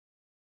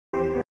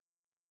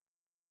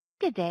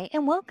Good day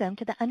and welcome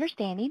to the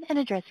Understanding and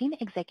Addressing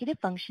Executive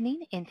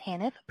Functioning in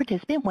TANF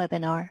participant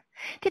webinar.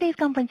 Today's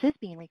conference is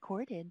being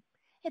recorded.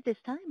 At this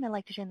time, I'd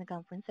like to turn the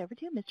conference over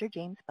to Mr.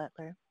 James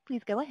Butler.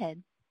 Please go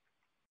ahead.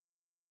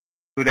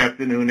 Good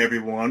afternoon,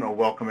 everyone, or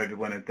welcome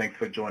everyone, and thanks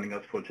for joining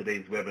us for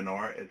today's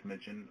webinar, as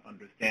mentioned,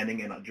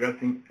 Understanding and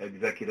Addressing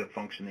Executive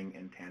Functioning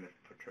in TANF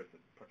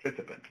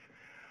participants.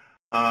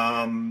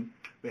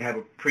 We have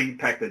a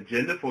pre-packed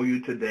agenda for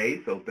you today,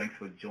 so thanks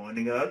for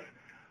joining us.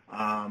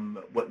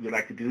 What we'd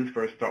like to do is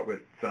first start with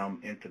some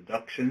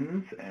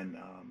introductions, and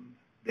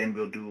then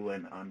we'll do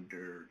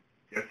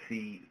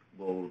Jesse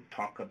will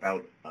talk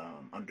about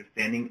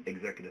understanding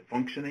executive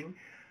functioning,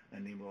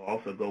 and then we'll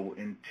also go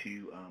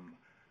into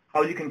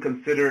how you can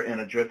consider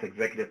and address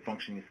executive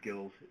functioning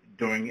skills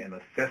during an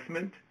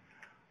assessment.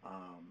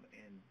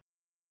 And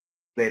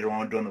later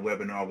on during the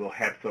webinar, we'll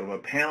have sort of a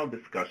panel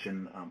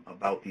discussion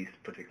about these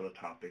particular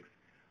topics,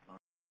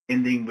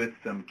 ending with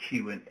some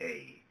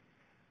Q&A.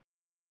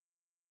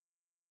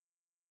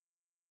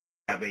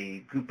 We have a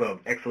group of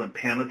excellent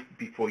panelists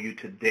before you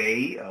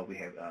today. We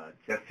have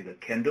Jessica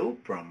Kendall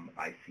from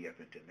ICF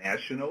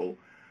International,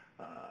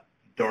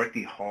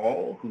 Dorothy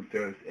Hall, who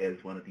serves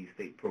as one of the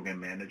state program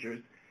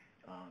managers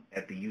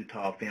at the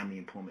Utah Family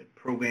Employment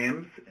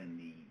Programs and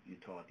the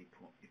Utah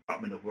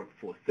Department of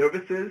Workforce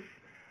Services,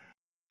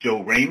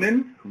 Joe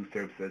Raymond, who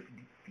serves as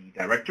the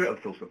Director of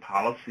Social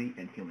Policy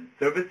and Human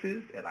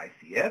Services at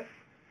ICF,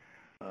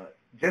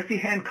 Jesse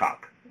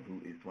Hancock, who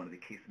is one of the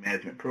Case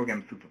Management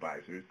Program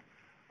Supervisors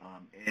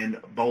in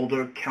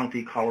Boulder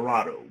County,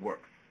 Colorado,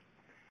 works.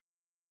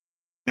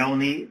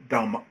 Melanie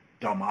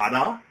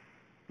Dalmada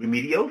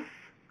Remedios,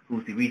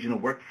 who's the Regional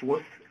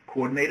Workforce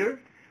Coordinator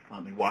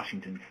in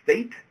Washington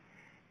State.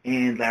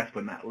 And last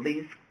but not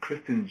least,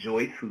 Kristen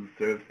Joyce, who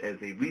serves as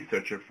a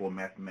researcher for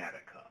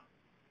Mathematica.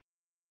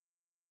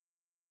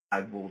 I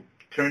will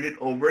turn it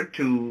over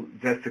to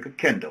Jessica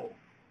Kendall,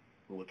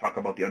 who will talk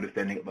about the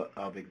understanding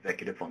of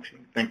executive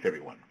functioning. Thanks,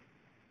 everyone.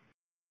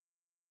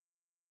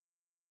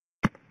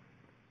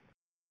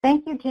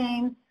 Thank you,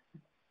 James.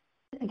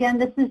 Again,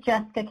 this is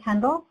Jessica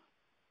Kendall,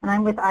 and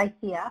I'm with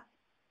ICF.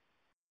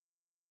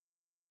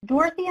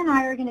 Dorothy and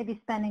I are going to be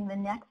spending the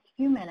next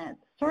few minutes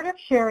sort of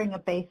sharing a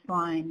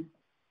baseline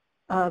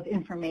of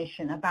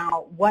information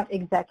about what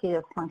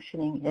executive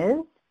functioning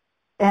is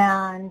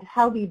and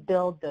how we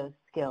build those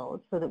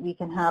skills so that we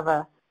can have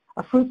a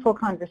fruitful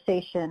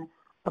conversation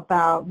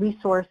about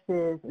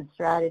resources and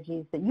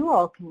strategies that you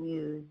all can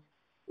use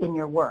in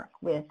your work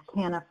with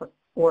TANF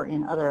or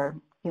in other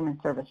human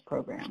service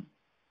programs.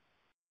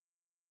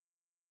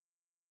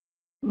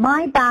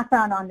 My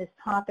background on this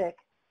topic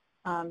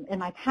and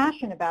my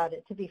passion about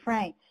it, to be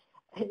frank,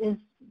 has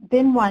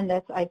been one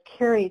that I've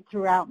carried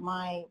throughout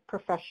my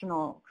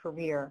professional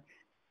career.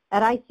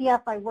 At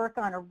ICF, I work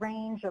on a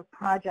range of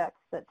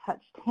projects that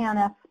touch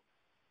TANF,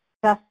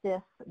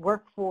 justice,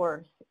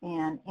 workforce,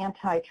 and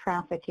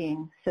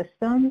anti-trafficking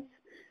systems.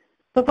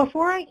 But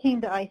before I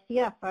came to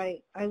ICF,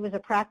 I was a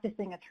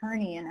practicing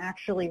attorney and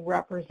actually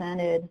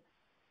represented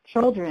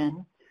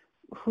children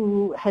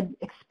who had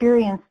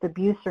experienced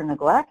abuse or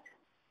neglect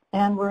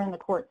and were in the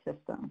court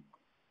system.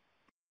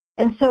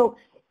 And so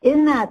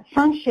in that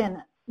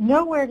function,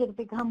 nowhere did it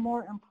become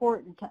more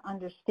important to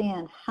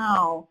understand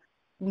how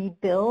we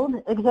build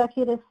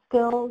executive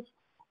skills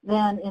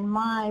than in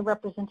my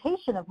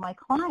representation of my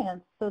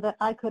clients so that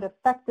I could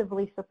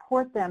effectively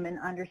support them in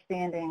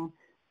understanding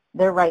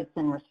their rights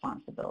and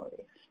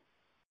responsibilities.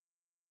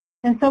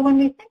 And so when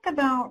we think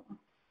about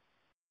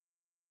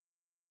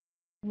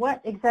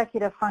what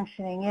executive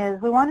functioning is,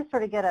 we want to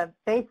sort of get a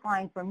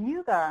baseline from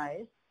you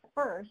guys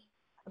first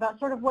about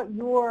sort of what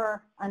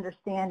your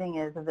understanding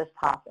is of this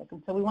topic.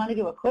 And so we want to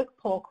do a quick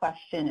poll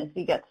question as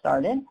we get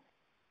started.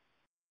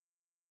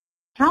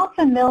 How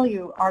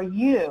familiar are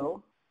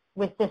you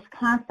with this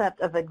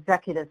concept of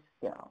executive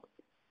skills?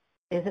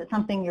 Is it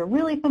something you're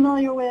really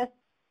familiar with,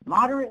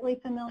 moderately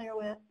familiar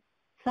with,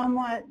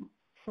 somewhat,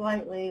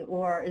 slightly,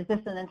 or is this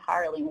an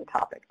entirely new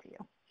topic to you?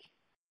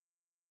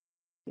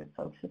 Give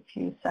folks a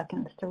few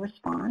seconds to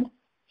respond.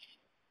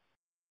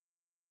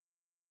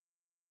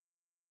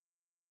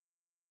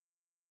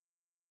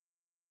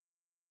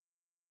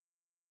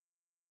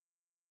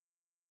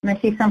 And I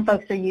see some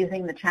folks are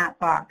using the chat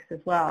box as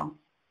well.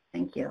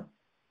 Thank you.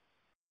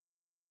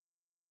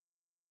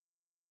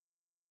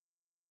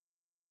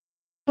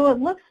 So it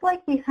looks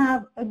like we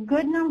have a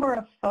good number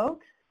of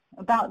folks,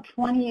 about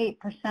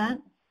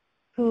 28%,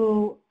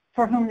 for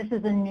whom this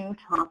is a new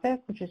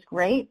topic, which is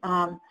great.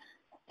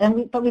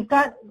 But we've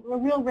got a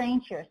real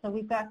range here. So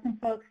we've got some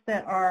folks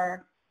that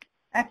are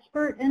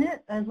expert in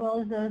it, as well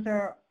as those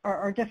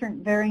are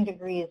different varying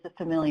degrees of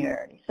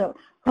familiarity. So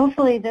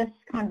hopefully this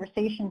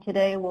conversation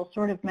today will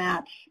sort of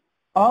match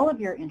all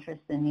of your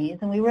interests and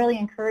needs, and we really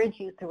encourage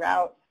you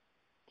throughout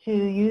to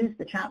use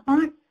the chat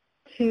box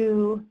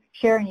to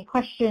share any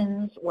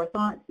questions or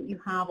thoughts that you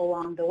have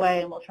along the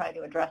way, and we'll try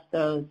to address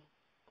those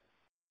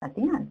at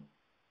the end.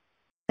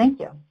 Thank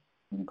you.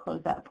 Let me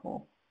close that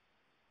poll.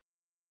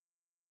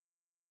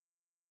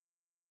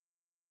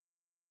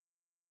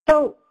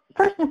 So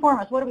first and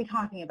foremost, what are we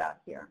talking about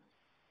here?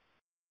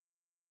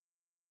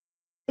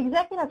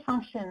 Executive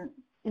function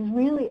is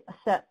really a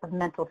set of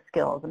mental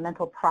skills and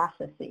mental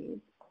processes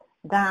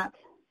that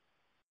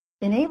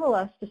enable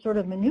us to sort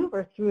of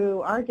maneuver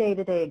through our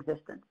day-to-day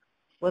existence,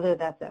 whether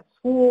that's at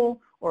school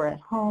or at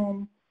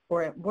home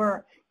or at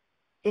work.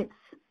 It's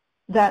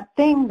that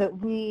thing that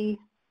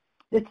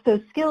it's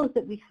those skills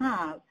that we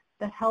have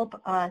that help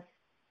us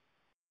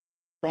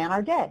plan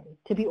our day,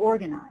 to be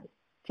organized,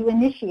 to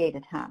initiate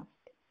a task,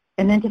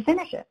 and then to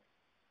finish it,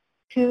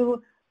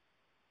 to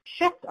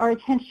shift our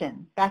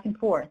attention back and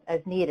forth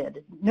as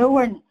needed. No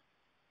one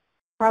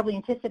probably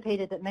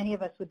anticipated that many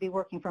of us would be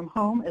working from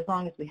home as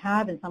long as we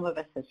have, and some of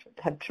us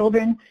have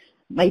children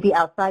maybe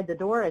outside the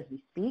door as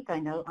we speak. I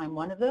know I'm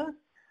one of those.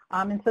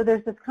 And so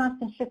there's this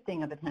constant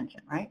shifting of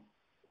attention, right?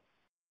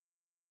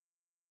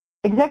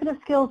 Executive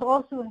skills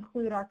also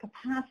include our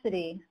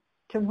capacity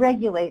to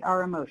regulate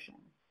our emotions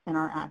and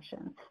our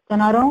actions. So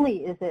not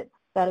only is it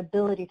that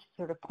ability to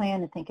sort of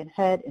plan and think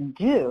ahead and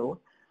do,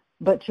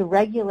 but to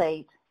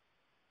regulate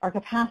our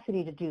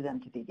capacity to do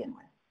them to begin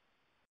with.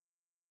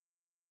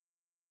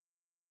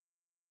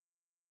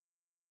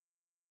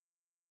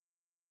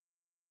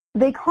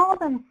 They call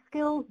them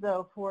skills,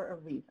 though, for a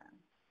reason.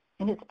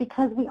 And it's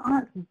because we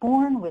aren't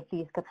born with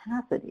these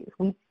capacities.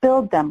 We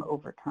build them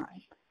over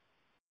time.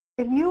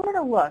 If you were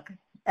to look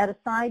at a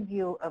side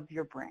view of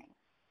your brain,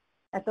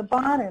 at the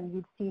bottom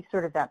you'd see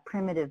sort of that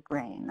primitive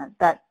brain,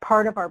 that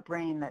part of our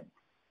brain that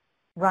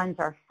runs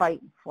our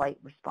fight and flight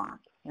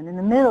response. And in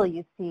the middle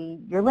you see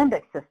your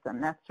limbic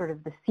system. That's sort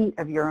of the seat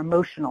of your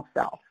emotional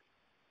self.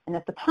 And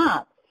at the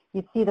top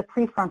you'd see the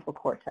prefrontal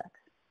cortex.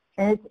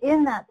 And it's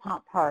in that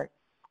top part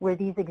where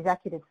these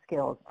executive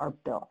skills are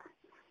built.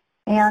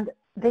 And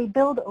they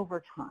build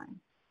over time.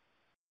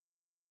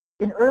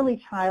 In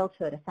early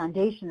childhood, a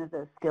foundation of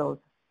those skills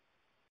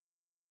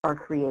are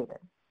created.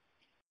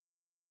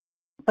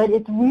 But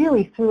it's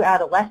really through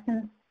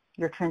adolescence,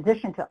 your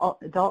transition to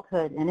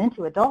adulthood and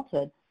into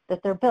adulthood,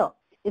 that they're built.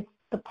 It's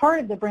the part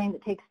of the brain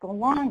that takes the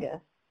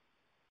longest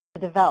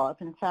to develop,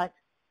 and in fact,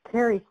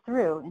 carries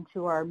through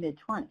into our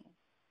mid-20s.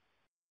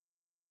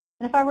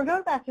 And if I were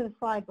going back to the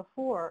slide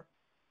before,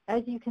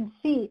 as you can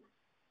see,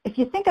 if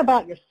you think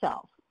about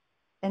yourself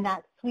and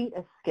that suite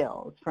of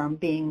skills, from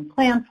being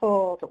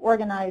planful to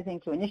organizing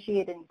to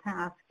initiating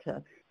tasks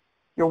to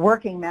your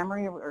working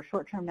memory or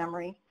short-term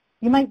memory,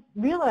 you might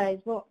realize,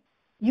 well,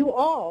 you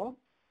all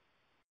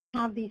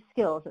have these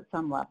skills at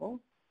some level,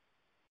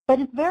 but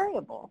it's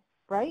variable,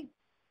 right?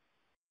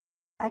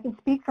 I can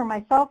speak for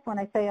myself when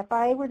I say, if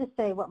I were to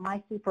say what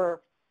my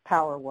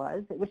superpower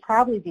was, it would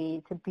probably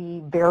be to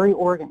be very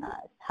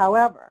organized.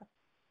 However,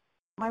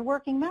 my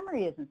working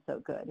memory isn't so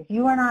good. If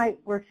you and I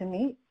were to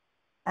meet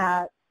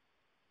at a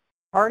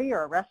party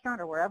or a restaurant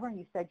or wherever and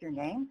you said your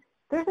name,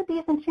 there's a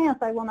decent chance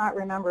I will not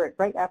remember it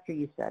right after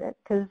you said it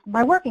because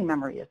my working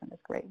memory isn't as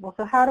great. Well,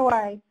 so how do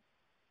I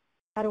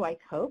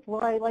cope?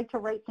 Well, I like to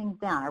write things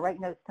down. I write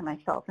notes to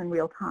myself in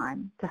real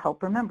time to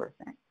help remember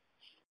things.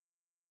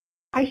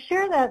 I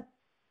share that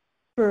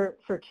for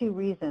two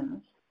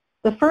reasons.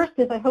 The first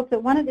is I hope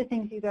that one of the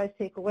things you guys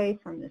take away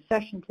from this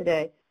session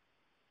today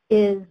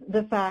is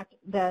the fact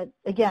that,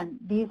 again,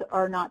 these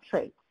are not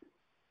traits.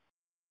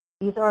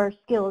 These are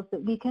skills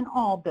that we can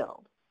all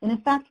build. And in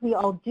fact, we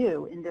all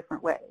do in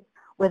different ways,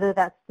 whether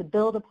that's to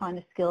build upon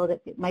a skill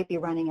that might be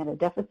running at a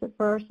deficit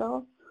for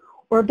ourselves,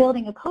 or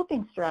building a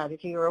coping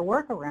strategy or a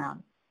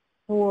workaround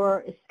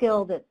for a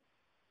skill that,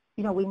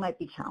 you know, we might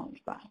be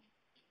challenged by.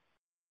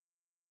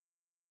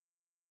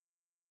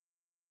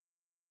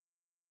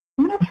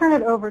 I'm going to turn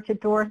it over to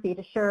Dorothy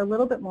to share a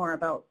little bit more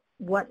about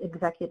what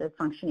executive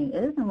functioning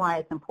is and why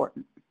it's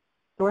important.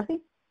 Dorothy?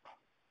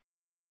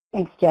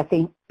 Thanks,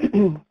 Jessie.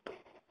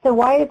 So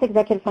why is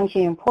executive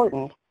functioning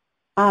important?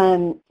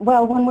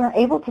 Well, when we're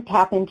able to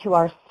tap into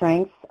our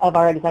strengths of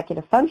our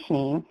executive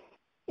functioning,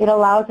 it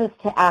allows us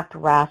to act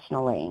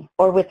rationally,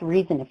 or with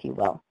reason, if you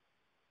will.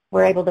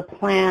 We're able to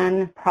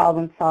plan,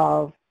 problem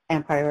solve,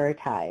 and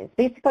prioritize.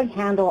 Basically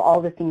handle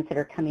all the things that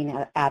are coming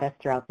at us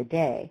throughout the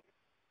day.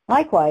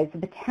 Likewise, the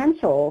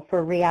potential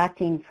for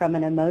reacting from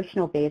an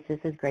emotional basis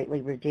is greatly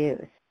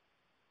reduced.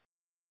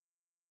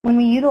 When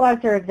we utilize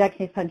our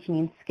executive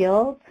functioning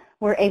skills,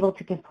 we're able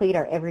to complete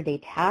our everyday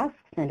tasks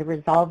and to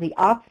resolve the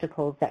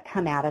obstacles that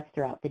come at us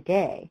throughout the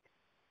day.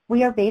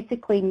 We are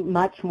basically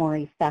much more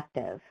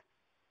effective.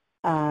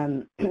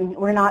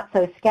 We're not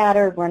so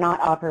scattered. We're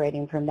not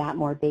operating from that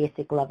more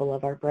basic level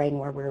of our brain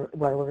where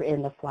we're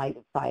in the flight,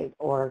 fight,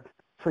 or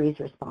freeze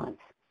response.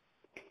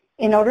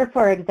 In order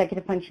for our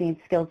executive functioning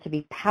skills to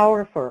be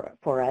powerful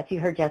for us,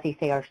 you heard Jessie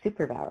say our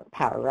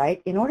superpower,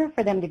 right? In order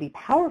for them to be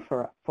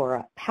powerful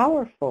for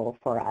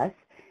us,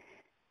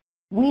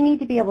 we need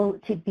to be able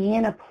to be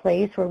in a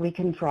place where we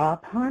can draw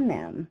upon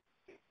them.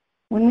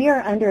 When we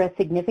are under a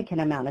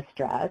significant amount of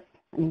stress,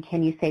 and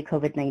can you say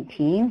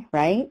COVID-19,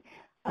 right?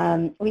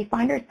 We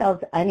find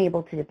ourselves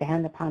unable to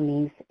depend upon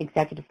these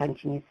executive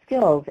functioning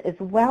skills as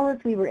well as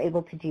we were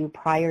able to do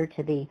prior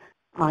to the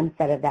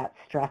onset of that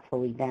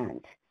stressful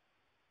event.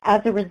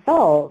 As a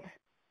result,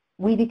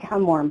 we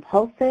become more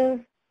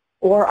impulsive,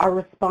 or our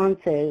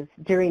responses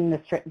during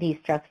these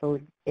stressful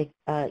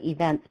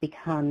events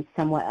become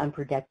somewhat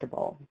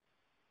unpredictable.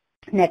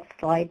 Next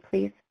slide,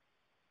 please.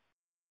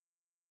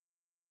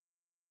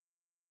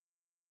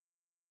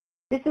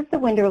 This is the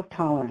window of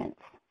tolerance.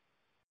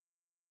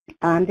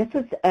 This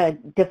was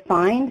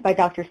defined by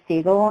Dr.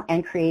 Siegel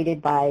and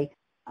created by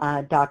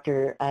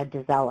Dr.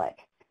 Dzelik.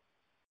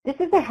 This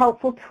is a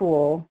helpful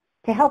tool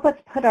to help us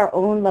put our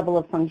own level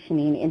of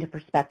functioning into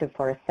perspective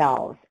for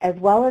ourselves, as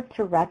well as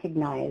to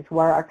recognize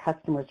where our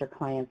customers or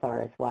clients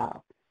are as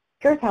well.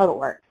 Here's how it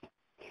works.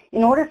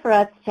 In order for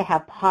us to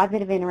have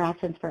positive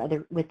interactions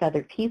with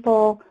other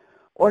people,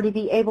 or to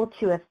be able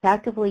to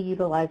effectively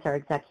utilize our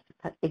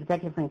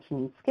executive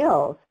functioning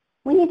skills,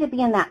 we need to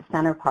be in that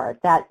center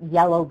part, that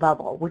yellow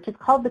bubble, which is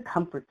called the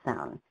comfort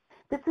zone.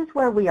 This is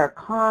where we are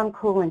calm,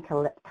 cool, and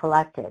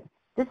collected.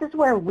 This is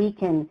where we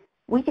can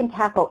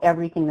tackle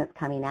everything that's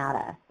coming at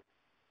us.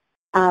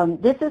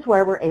 This is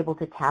where we're able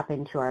to tap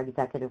into our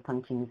executive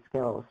functioning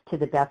skills to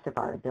the best of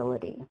our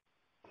ability.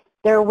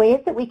 There are ways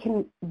that we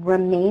can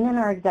remain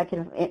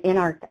in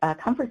our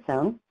comfort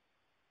zone.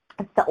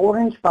 It's the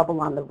orange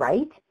bubble on the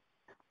right.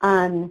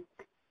 The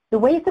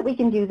ways that we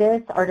can do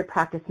this are to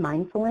practice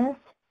mindfulness,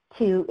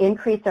 to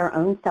increase our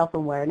own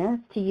self-awareness,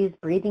 to use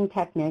breathing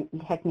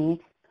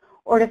techniques,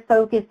 or to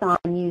focus on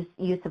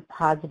use of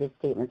positive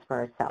statements for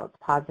ourselves,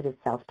 positive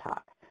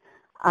self-talk.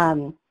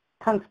 On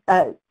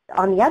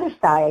the other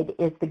side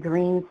is the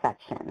green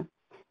section.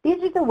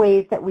 These are the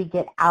ways that we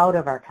get out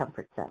of our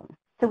comfort zone.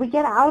 So we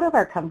get out of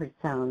our comfort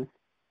zone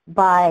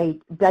by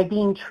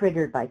being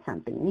triggered by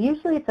something.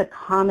 Usually it's a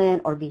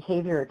comment or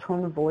behavior or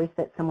tone of voice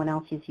that someone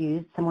else is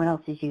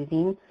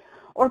using,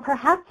 or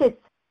perhaps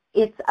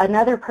it's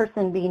another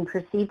person being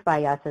perceived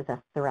by us as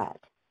a threat.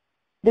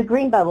 The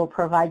green bubble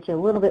provides you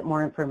a little bit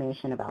more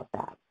information about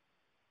that.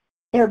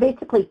 There are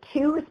basically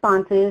two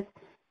responses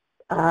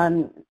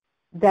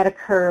that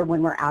occur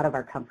when we're out of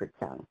our comfort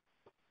zone.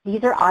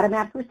 These are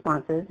automatic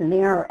responses, and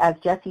they are, as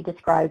Jesse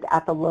described,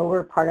 at the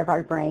lower part of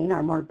our brain,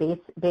 our more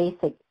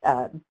basic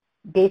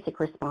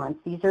response.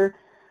 These are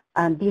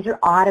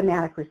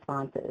automatic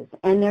responses,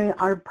 and they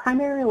are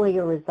primarily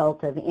a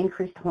result of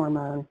increased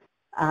hormone,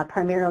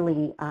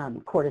 primarily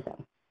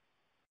cortisol.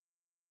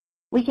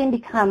 We can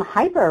become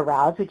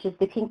hyper-aroused, which is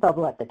the pink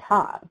bubble at the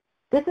top.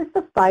 This is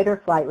the fight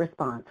or flight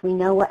response. We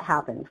know what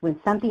happens when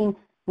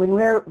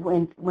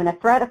a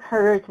threat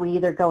occurs. We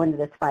either go into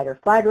this fight or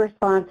flight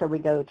response, or we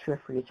go to a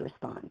freeze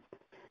response.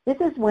 This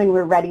is when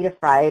we're ready to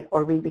fight,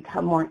 or we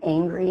become more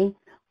angry,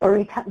 or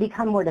we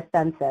become more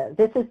defensive.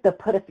 This is the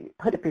put up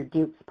your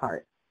dukes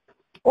part.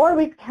 Or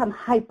we become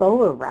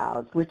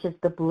hypo-aroused, which is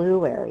the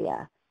blue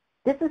area.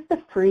 This is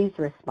the freeze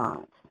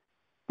response.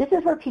 This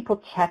is where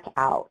people check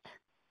out.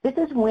 This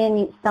is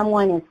when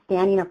someone is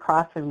standing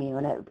across from you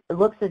and it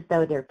looks as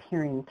though they're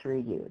peering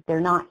through you.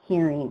 They're not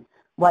hearing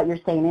what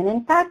you're saying. And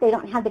in fact, they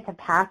don't have the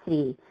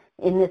capacity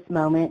in this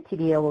moment to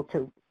be able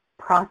to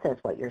process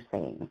what you're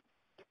saying.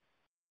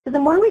 So the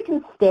more we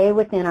can stay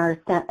within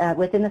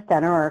the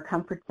center or our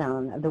comfort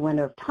zone of the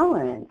window of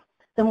tolerance,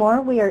 the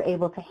more we are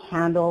able to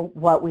handle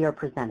what we are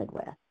presented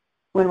with.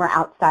 When we're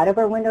outside of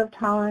our window of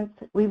tolerance,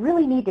 we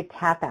really need to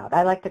tap out.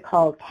 I like to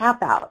call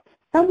tap out.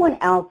 Someone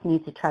else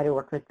needs to try to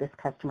work with this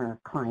customer or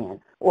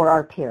client or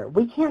our peer.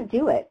 We can't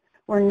do it.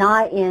 We're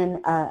not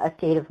in a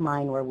state of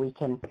mind where we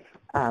can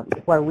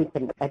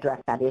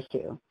address that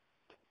issue.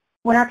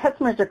 When our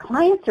customers or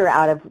clients are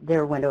out of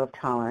their window of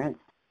tolerance,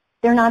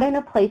 they're not in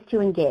a place to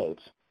engage.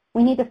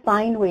 We need to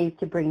find ways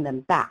to bring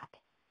them back,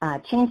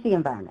 change the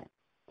environment,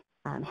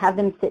 have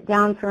them sit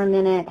down for a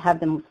minute, have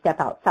them step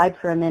outside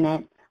for a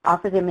minute,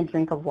 offer them a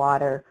drink of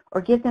water,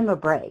 or give them a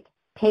break.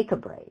 Take a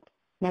break.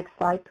 Next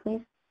slide,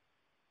 please.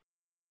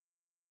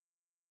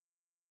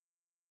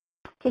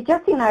 Okay,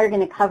 Jesse and I are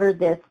going to cover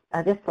this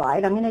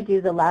slide. I'm going to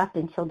do the left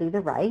and she'll do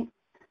the right.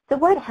 So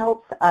what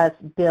helps us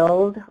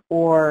build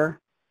or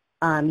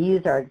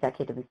use our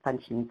executive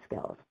functioning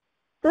skills?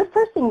 So the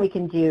first thing we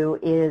can do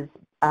is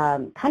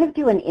kind of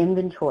do an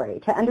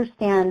inventory to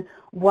understand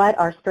what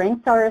our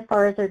strengths are as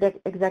far as our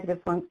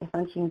executive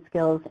functioning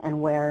skills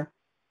and where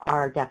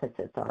our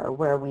deficits are,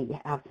 where we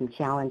have some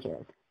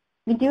challenges.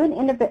 We do an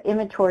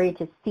inventory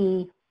to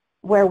see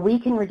where we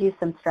can reduce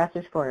some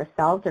stressors for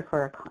ourselves or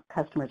for our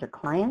customers or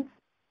clients.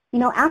 You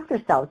know, ask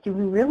ourselves, do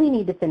we really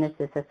need to finish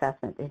this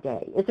assessment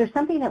today? Is there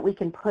something that we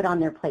can put on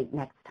their plate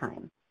next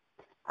time?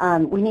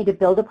 We need to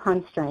build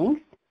upon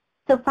strengths.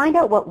 So find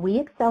out what we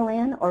excel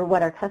in or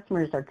what our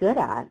customers are good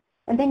at,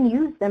 and then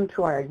use them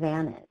to our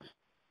advantage.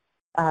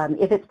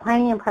 If it's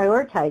planning and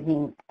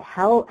prioritizing,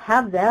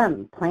 have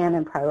them plan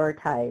and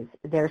prioritize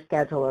their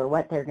schedule or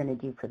what they're going to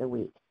do for the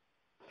week.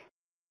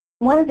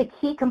 One of the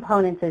key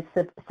components is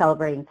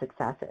celebrating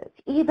successes,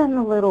 even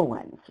the little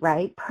ones,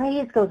 right?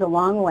 Praise goes a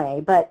long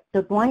way, but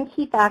the one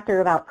key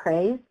factor about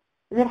praise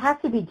is it has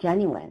to be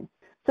genuine.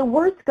 So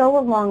words go a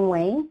long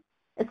way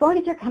as long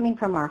as you're coming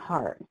from our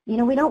heart. You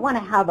know, we don't want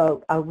to have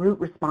a rote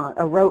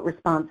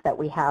response that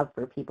we have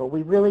for people.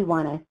 We really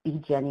want to be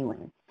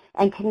genuine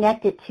and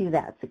connect it to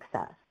that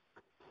success.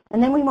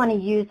 And then we want to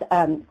use,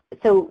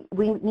 so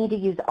we need to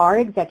use our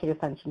executive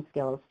function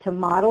skills to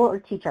model or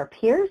teach our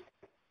peers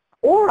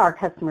or our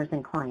customers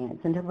and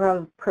clients, and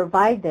to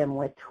provide them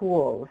with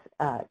tools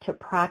to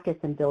practice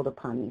and build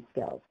upon these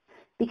skills.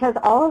 Because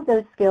all of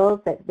those skills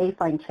that they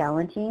find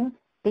challenging,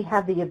 they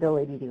have the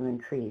ability to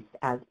increase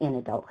as in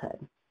adulthood.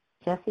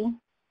 Jessie?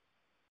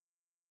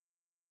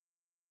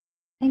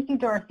 Thank you,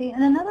 Dorothy.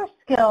 And another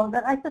skill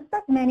that I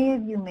suspect many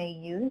of you may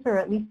use or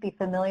at least be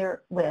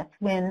familiar with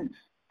when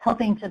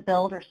helping to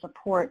build or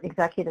support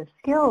executive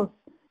skills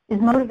is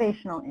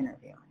motivational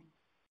interviewing,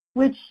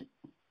 which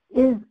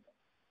is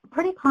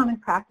pretty common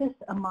practice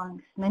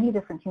amongst many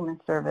different human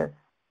service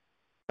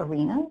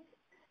arenas.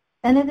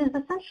 And it is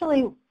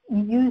essentially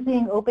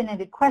using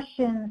open-ended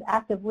questions,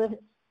 active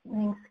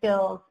listening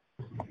skills,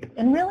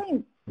 and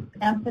really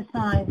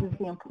emphasizes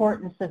the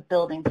importance of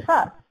building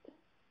trust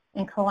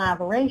and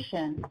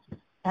collaboration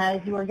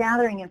as you are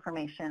gathering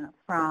information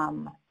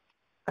from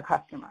a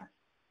customer.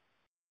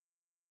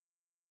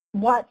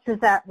 How does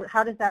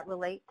that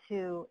relate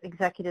to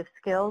executive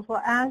skills?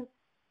 Well, as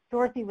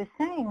Dorothy was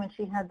saying when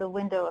she had the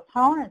window of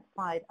tolerance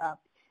slide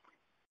up,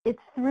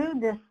 it's through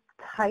this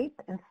type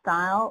and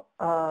style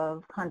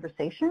of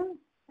conversation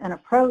and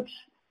approach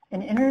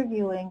in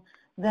interviewing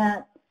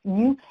that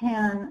you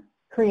can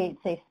create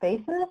safe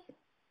spaces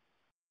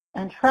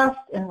and trust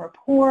and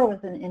rapport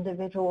with an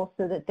individual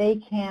so that they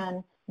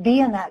can be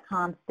in that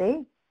calm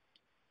state,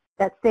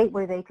 that state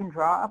where they can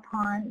draw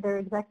upon their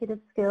executive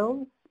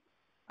skills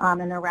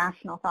and their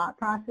rational thought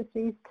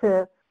processes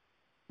to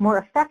more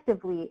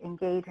effectively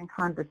engage in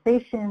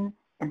conversation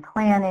and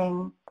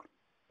planning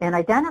and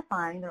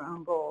identifying their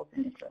own goals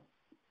and interests.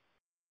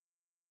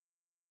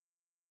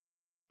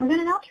 I'm going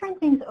to now turn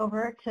things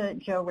over to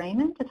Joe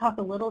Raymond to talk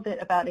a little bit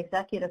about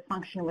executive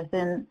function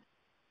within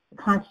the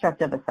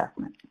construct of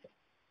assessment.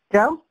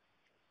 Joe?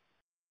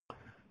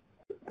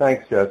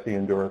 Thanks, Jessie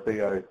and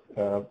Dorothy. I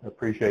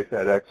appreciate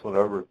that excellent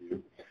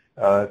overview.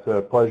 It's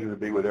a pleasure to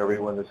be with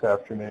everyone this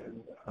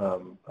afternoon.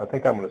 I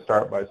think I'm going to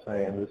start by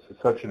saying this is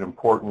such an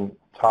important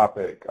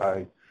topic.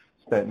 I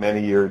spent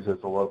many years as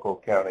a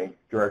local county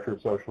director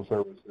of social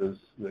services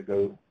that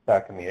go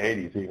back in the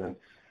 80s even,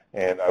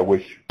 and I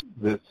wish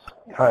this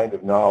kind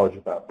of knowledge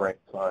about brain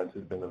science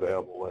had been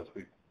available as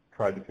we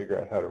tried to figure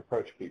out how to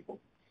approach people.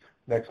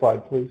 Next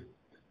slide, please.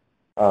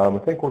 I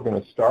think we're going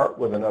to start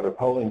with another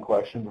polling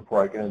question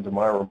before I get into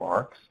my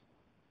remarks.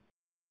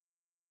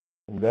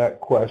 And that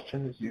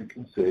question, as you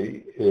can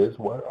see, is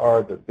what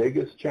are the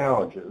biggest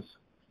challenges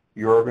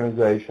your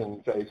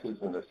organization faces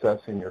in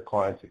assessing your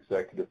client's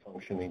executive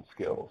functioning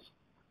skills?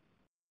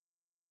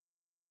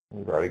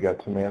 We've already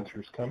got some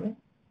answers coming.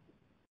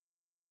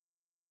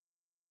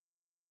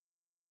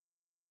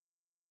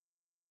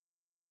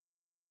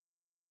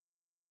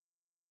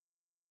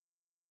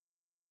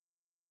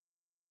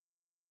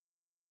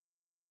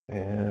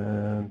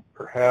 And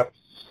perhaps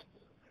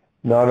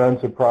not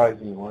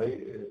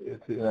unsurprisingly,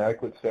 it's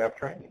inadequate staff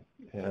training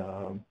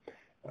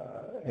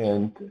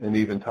and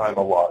even time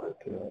allotted.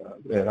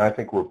 And I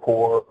think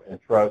rapport and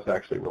trust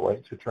actually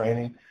relate to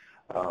training.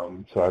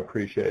 So I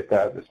appreciate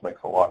that. This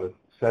makes a lot of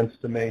sense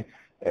to me.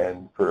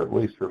 And at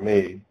least for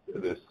me,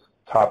 this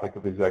topic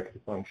of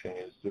executive functioning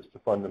is just a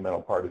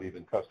fundamental part of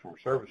even customer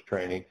service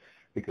training,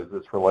 because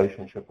this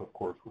relationship, of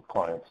course, with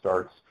clients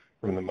starts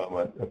from the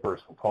moment a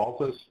person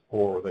calls us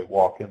or they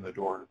walk in the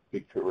door to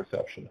speak to a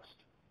receptionist.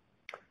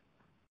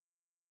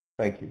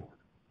 Thank you.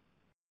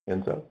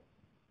 Enzo?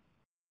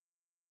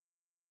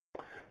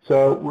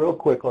 So real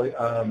quickly,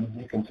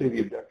 you can see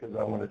the objectives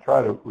I want to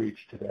try to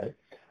reach today.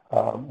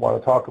 I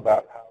want to talk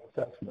about how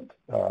assessment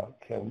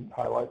can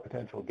highlight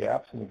potential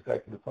gaps in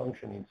executive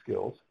functioning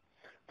skills.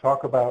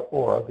 Talk about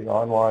ORA, the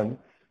online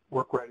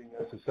work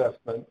readiness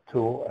assessment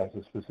tool, as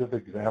a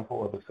specific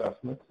example of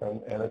assessment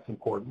and its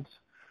importance.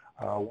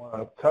 I want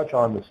to touch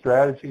on the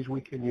strategies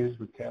we can use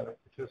with TANF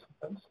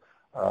participants.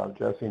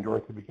 Jessie and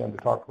Dorothy began to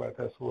talk about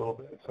this a little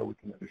bit, so we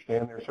can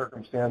understand their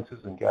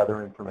circumstances and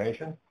gather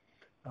information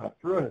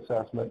through an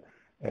assessment,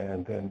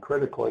 and then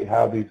critically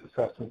how these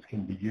assessments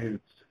can be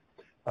used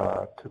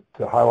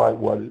to highlight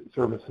what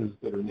services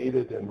that are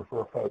needed and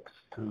refer folks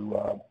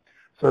to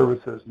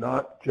services,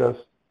 not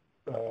just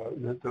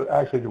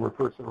actually to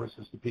refer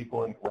services to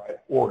people in the right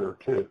order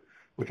too,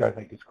 which I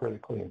think is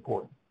critically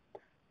important.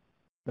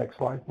 Next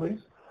slide, please.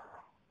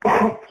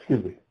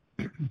 Excuse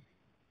me.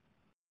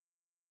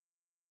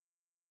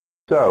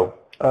 So,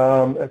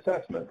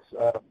 assessments.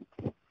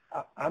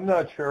 I'm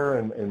not sure,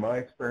 in my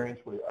experience,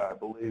 I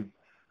believe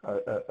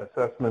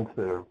assessments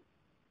that are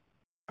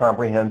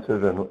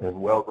comprehensive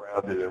and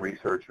well-grounded in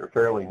research are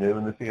fairly new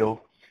in the field,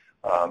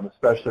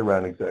 especially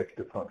around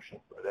executive function.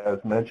 But as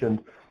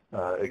mentioned,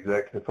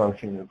 executive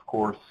functioning, of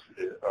course,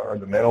 are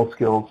the mental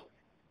skills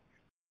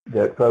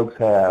that folks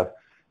have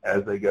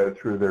as they go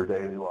through their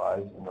daily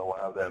lives and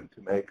allow them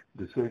to make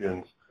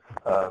decisions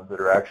that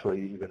are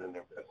actually even in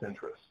their best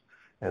interests.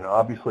 And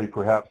obviously,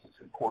 perhaps it's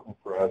important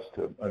for us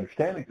to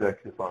understand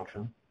executive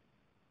function,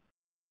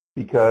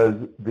 because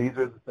these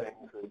are the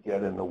things that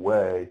get in the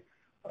way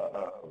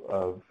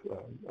of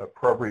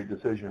appropriate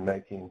decision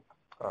making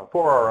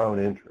for our own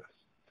interests.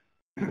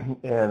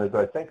 And as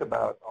I think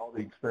about all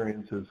the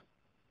experiences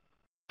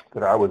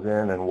that I was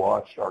in and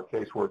watched our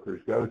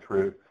caseworkers go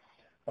through,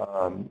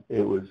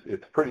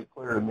 it's pretty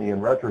clear to me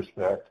in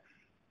retrospect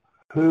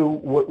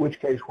which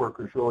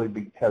caseworkers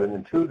really had an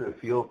intuitive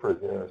feel for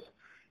this,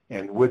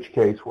 and which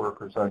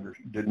caseworkers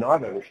did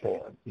not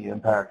understand the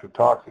impact of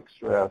toxic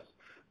stress,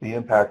 the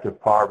impact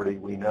of poverty.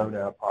 We know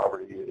now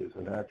poverty is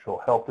an actual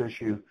health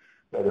issue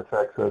that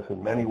affects us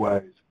in many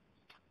ways.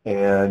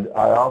 And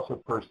I also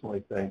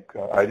personally think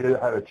I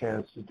had a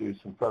chance to do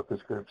some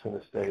focus groups in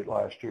the state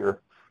last year,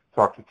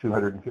 talked to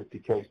 250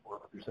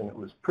 caseworkers, and it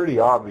was pretty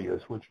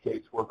obvious which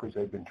caseworkers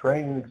had been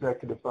trained in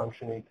executive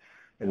functioning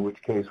and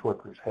which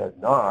caseworkers had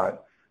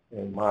not.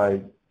 And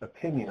my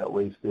opinion, at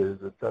least, is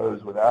that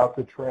those without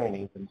the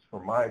training, and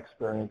from my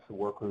experience, the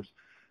workers,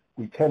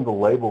 we tend to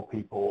label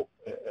people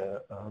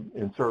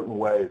in certain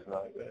ways. And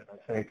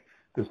I think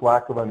this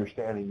lack of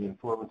understanding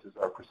influences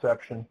our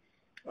perception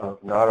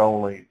of not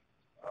only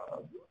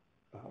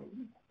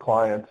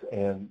clients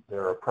and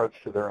their approach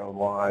to their own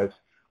lives.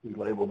 We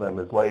label them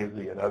as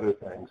lazy and other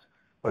things,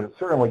 but it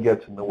certainly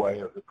gets in the way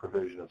of the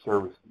provision of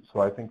services. So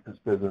I think this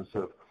business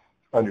of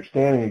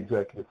understanding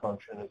executive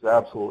function is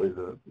absolutely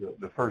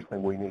the first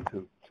thing we need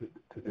to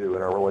do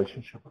in our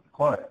relationship with the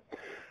client.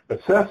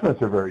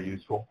 Assessments are very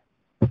useful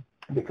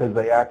because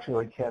they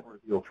actually can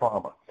reveal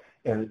trauma.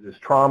 And it is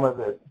trauma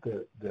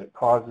that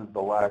causes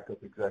the lack of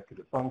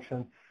executive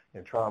function.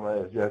 And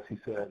trauma, as Jesse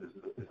said,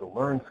 is a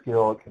learned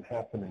skill. It can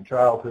happen in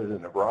childhood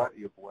in a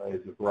variety of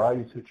ways. A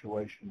variety of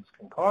situations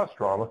can cause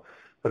trauma,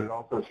 but it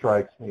also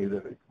strikes me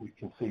that we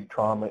can see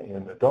trauma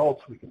in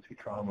adults. We can see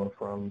trauma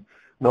from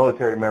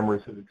military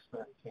members who've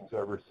experienced things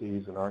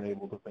overseas and aren't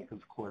able to think as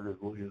clearly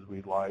as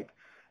we'd like.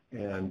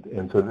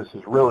 And so this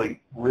is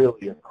really,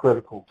 really a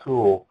critical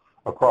tool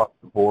across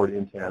the board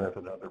in TANF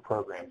and other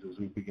programs as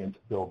we begin to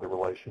build the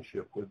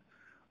relationship with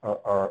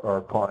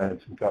our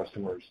clients and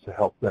customers to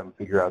help them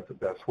figure out the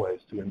best ways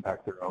to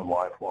impact their own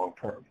life long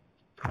term.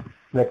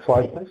 Next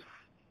slide, please.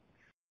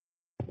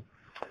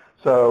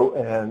 So,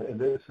 and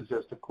this is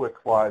just a quick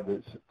slide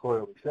that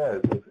clearly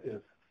says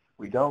if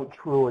we don't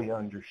truly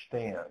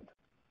understand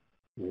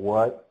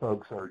what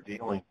folks are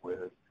dealing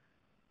with,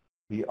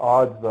 the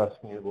odds of us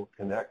being able to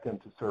connect them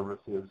to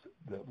services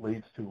that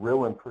leads to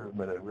real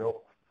improvement and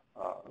real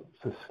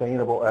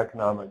sustainable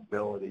economic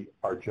ability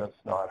are just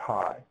not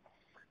high.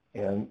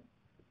 And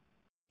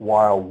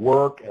while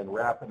work and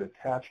rapid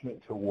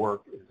attachment to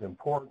work is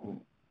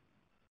important,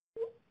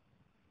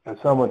 as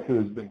someone who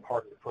has been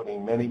part of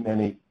putting many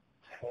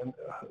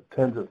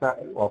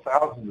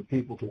thousands of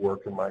people to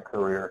work in my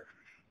career,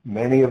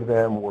 many of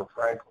them were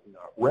frankly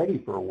not ready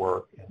for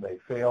work, and they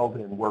failed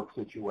in work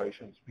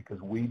situations because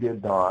we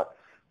did not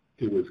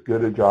do as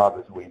good a job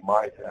as we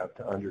might have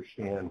to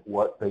understand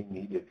what they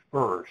needed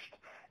first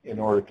in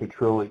order to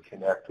truly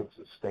connect to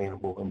a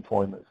sustainable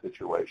employment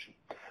situation.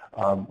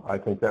 I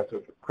think that's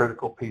a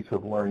critical piece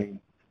of learning,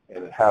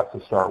 and it has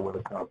to start with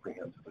a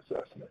comprehensive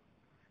assessment.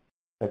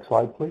 Next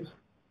slide, please.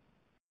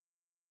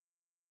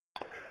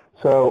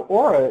 So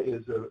Aura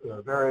is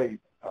a very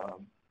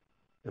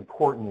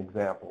important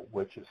example,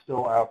 which is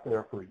still out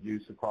there for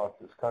use across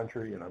this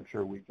country, and I'm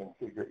sure we can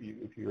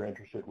if you're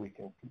interested, we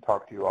can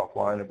talk to you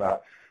offline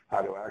about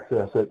how to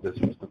access it. This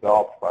was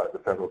developed by the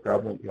federal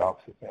government, the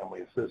Office of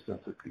Family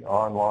Assistance. It's the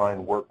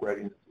online work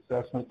readiness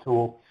assessment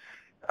tool.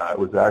 It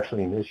was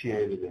actually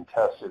initiated and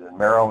tested in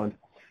Maryland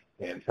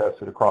and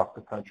tested across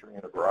the country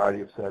in a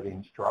variety of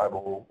settings,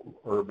 tribal,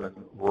 urban,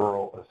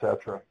 rural,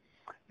 etc.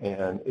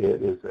 And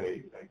it is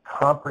a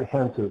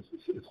comprehensive,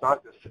 it's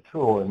not just a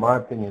tool, in my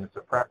opinion, it's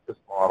a practice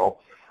model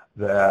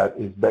that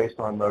is based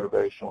on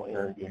motivational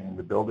interviewing,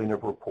 the building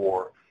of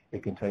rapport.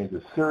 It contains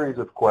a series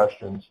of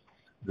questions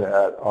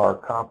that are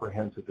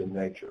comprehensive in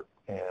nature,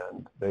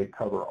 and they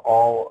cover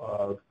all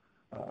of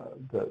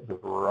the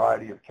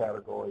variety of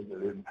categories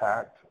that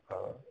impact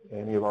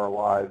any of our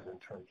lives in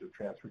terms of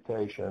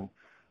transportation,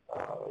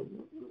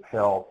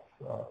 health,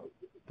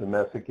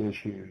 domestic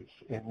issues,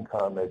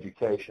 income,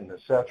 education,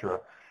 etc.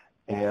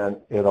 And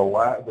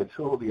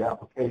the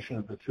application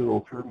of the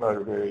tool through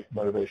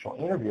motivational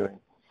interviewing,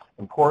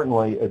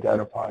 importantly,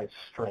 identifies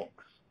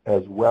strengths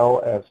as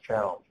well as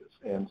challenges.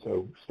 And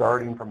so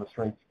starting from a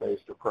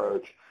strengths-based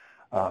approach,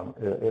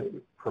 it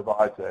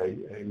provides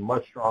a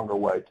much stronger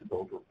way to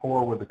build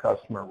rapport with the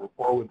customer,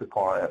 rapport with the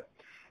client,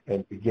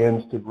 and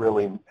begins to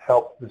really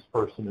help this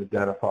person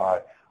identify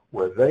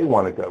where they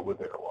want to go with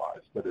their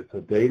lives. But it's a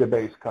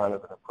database kind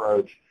of an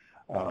approach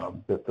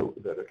that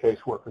a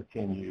caseworker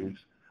can use,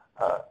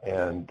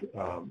 and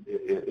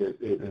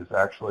it is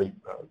actually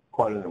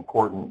quite an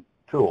important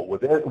tool.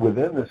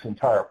 Within this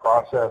entire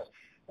process,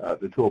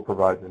 the tool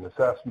provides an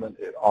assessment.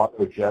 It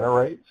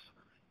auto-generates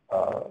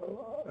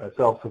a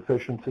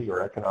self-sufficiency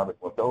or economic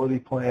mobility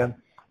plan,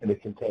 and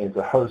it contains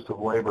a host of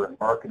labor and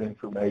market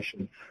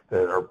information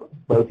that are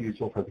both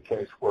useful for the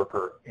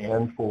caseworker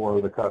and for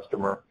the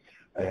customer,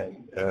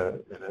 and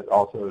it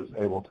also is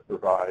able to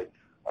provide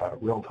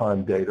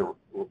real-time data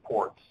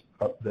reports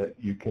that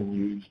you can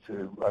use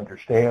to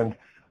understand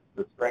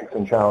the strengths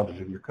and challenges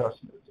of your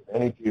customers in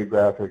any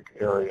geographic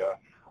area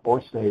or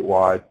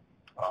statewide,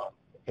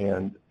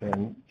 and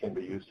can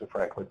be used to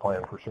frankly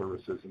plan for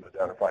services and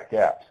identify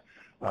gaps.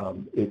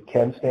 It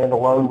can stand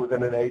alone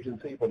within an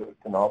agency, but it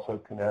can also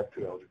connect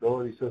to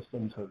eligibility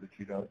systems so that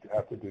you don't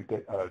have to do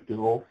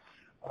dual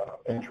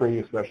entry,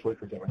 especially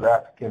for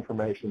demographic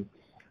information.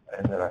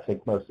 And then I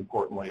think most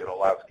importantly, it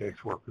allows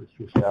caseworkers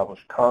to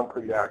establish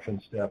concrete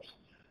action steps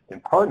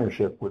in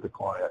partnership with the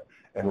client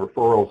and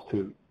referrals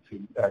to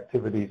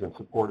activities and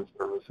supportive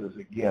services,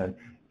 again,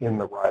 in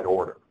the right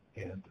order.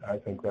 And I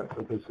think that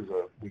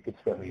we could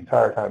spend the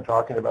entire time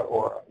talking about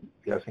ORA. I'm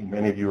guessing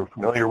many of you are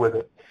familiar with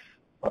it,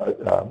 but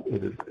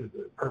it is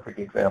a perfect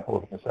example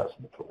of an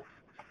assessment tool.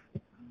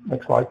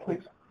 Next slide,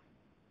 please.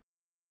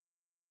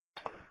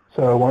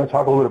 So I want to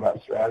talk a little bit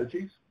about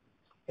strategies,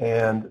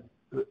 and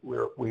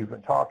we've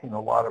been talking a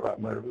lot about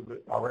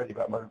already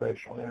about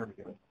motivational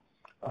interviewing.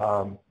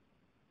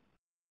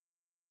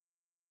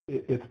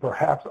 It's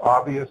perhaps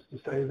obvious to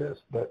say this,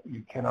 but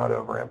you cannot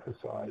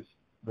overemphasize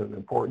the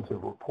importance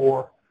of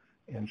rapport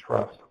and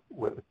trust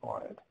with the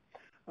client.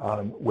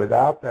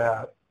 Without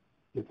that,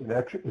 it's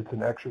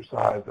an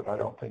exercise that I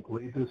don't think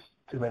leads us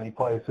to many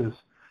places.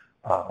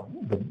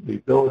 The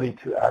ability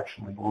to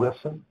actually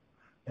listen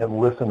and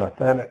listen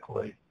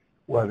authentically,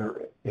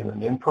 whether in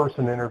an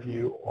in-person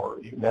interview or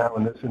now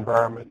in this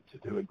environment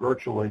to do it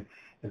virtually,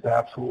 is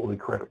absolutely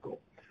critical.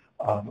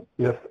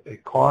 If a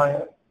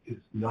client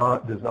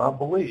does not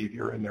believe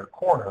you're in their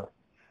corner,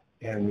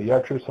 and the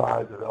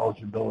exercise of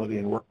eligibility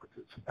and work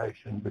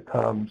participation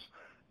becomes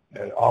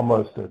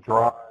almost a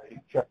dry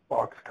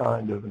checkbox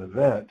kind of an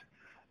event,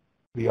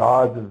 the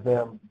odds of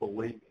them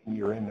believing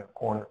you're in their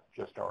corner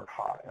just aren't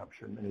high. I'm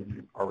sure many of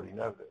you already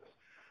know this.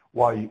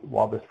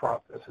 While this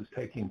process is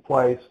taking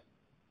place,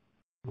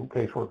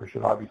 caseworkers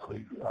should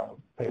obviously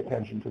pay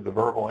attention to the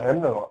verbal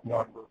and the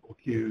nonverbal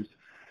cues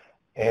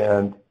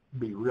and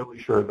be really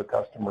sure the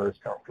customer is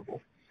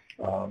comfortable.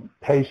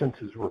 Patience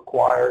is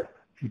required.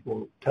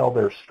 People tell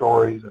their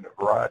stories in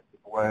a variety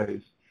of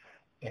ways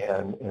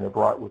and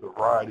with a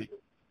variety of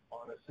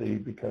honesty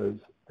because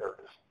they're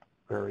just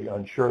very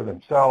unsure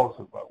themselves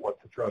about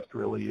what the trust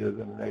really is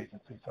in an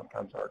agency.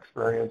 Sometimes our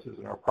experiences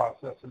and our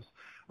processes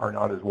are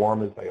not as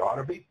warm as they ought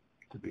to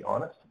be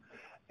honest.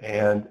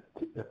 And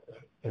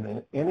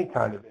in any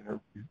kind of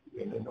interview,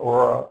 in an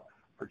ORA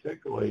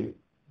particularly,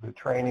 the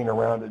training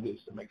around it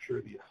is to make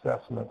sure the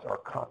assessments are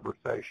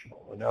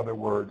conversational. In other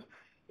words,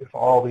 if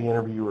all the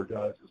interviewer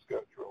does is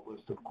go through a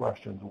list of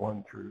questions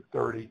 1 through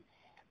 30,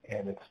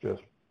 and it's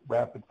just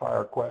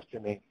rapid-fire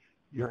questioning,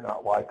 you're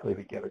not likely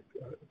to get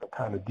the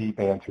kind of deep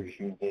answers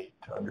you need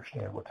to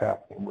understand what's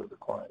happening with the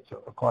client. So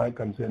if a client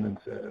comes in and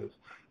says,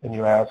 and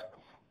you ask,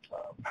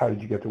 how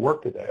did you get to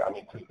work today? I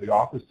mean, to the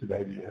office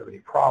today, did you have any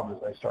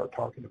problems? They start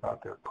talking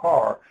about their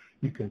car.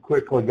 You can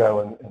quickly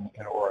go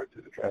in order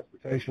to the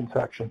transportation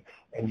section,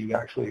 and you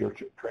actually are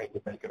trained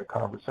to make it a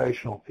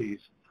conversational piece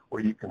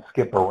where you can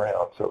skip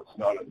around, so it's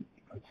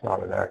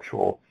not an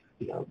actual,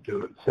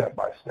 do it step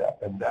by step.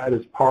 And that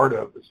is part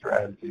of the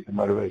strategy, the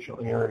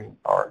motivational interviewing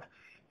part,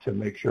 to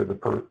make sure the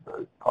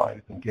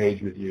client is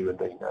engaged with you and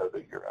they know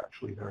that you're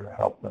actually there to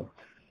help them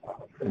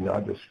and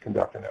not just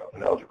conducting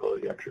an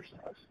eligibility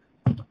exercise.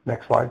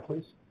 Next slide,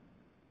 please.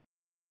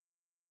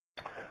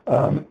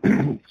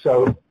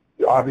 So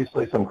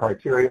obviously some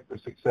criteria for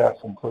success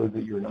include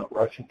that you're not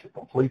rushing to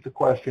complete the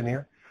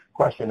questionnaire.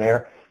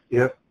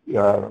 If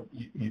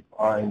you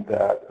find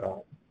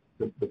that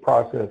the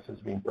process is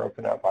being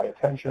broken up by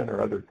attention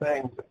or other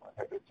things, if I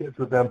have the kids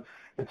with them,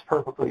 it's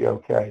perfectly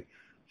okay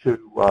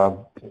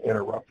to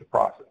interrupt the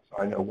process.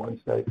 I know one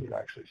state that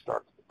actually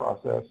starts the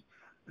process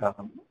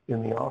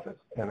in the office,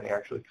 and they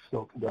actually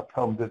still conduct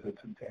home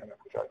visits in TANF,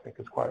 which I think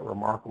is quite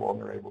remarkable, and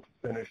they're able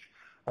to finish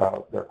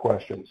their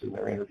questions and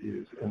their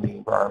interviews in the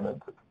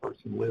environment that the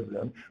person lives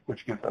in,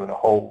 which gives them a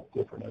whole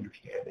different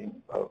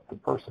understanding of the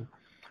person.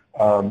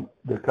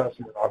 The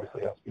customer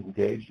obviously has to be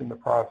engaged in the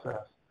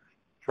process.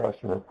 Trust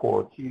and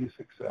rapport key to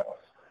success,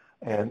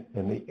 and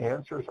the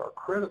answers are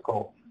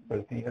critical, but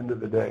at the end of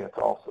the day, it's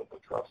also the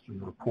trust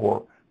and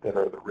rapport that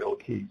are the real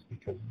keys,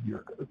 because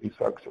these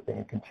folks are going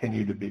to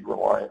continue to be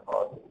reliant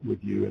on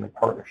with you in a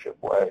partnership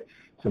way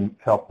to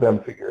help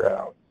them figure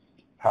out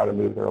how to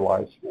move their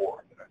lives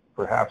forward.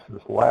 Perhaps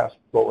this last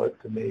bullet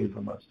to me is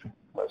the most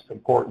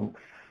important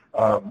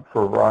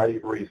for a variety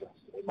of reasons.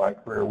 In my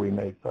career, we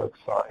made folks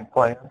sign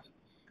plans.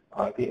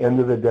 At the end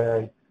of the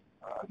day,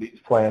 these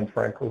plans,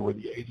 frankly, were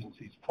the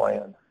agency's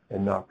plan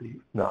and not the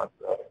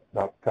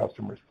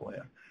customer's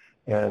plan.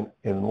 And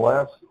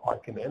unless,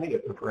 like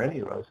for any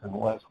of us,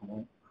 unless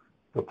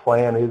the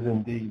plan is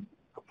indeed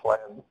the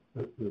plan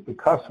that the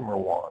customer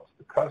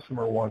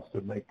wants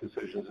to make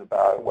decisions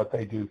about what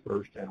they do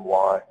first and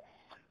why,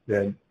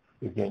 then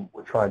again,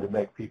 we're trying to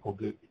make people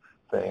do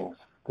things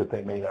that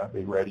they may not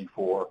be ready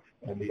for,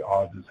 and the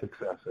odds of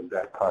success in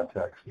that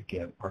context,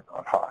 again, are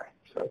not high.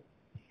 So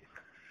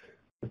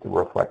to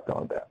reflect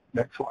on that.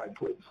 Next slide,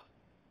 please.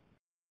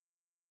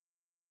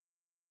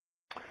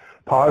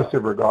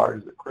 Positive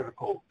regard is a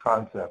critical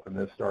concept, and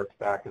this starts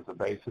back as a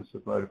basis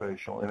of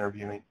motivational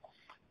interviewing.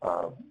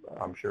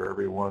 I'm sure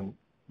everyone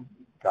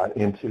got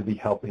into the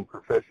helping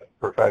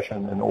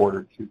profession in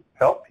order to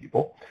help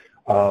people,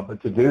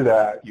 but to do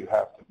that, you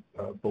have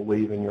to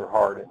believe in your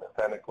heart and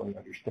authentically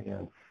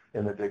understand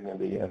in the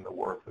dignity and the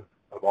worth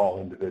of all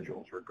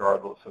individuals,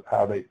 regardless of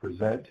how they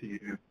present to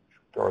you.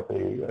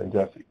 Dorothy and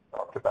Jesse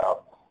talked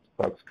about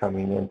folks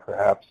coming in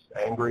perhaps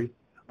angry,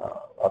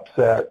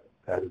 upset.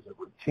 That is a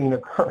routine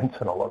occurrence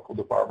in a local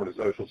Department of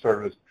Social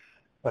Service,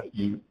 but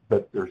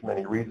there's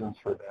many reasons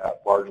for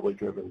that, largely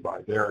driven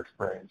by their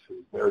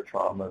experiences, their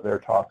trauma, their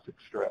toxic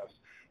stress,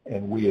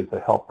 and we as a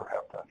helper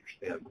have to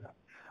understand that.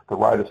 The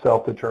right of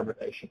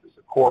self-determination is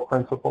a core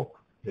principle.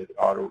 In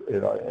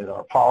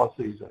our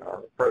policies and our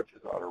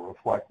approaches ought to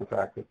reflect the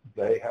fact that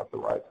they have the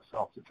right to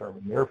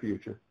self-determine their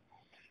future.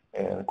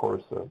 And of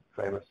course, the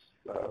famous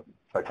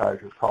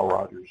psychiatrist Carl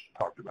Rogers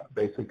talked about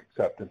basic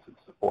acceptance and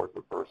support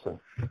the person,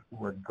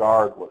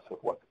 regardless of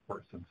what the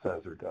person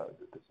says or does.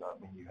 It does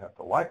not mean you have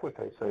to like what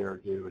they say or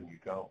do, and you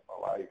don't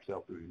allow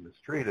yourself to be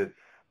mistreated,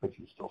 but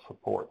you still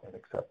support and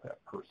accept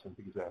that person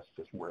because that's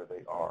just where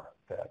they are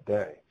that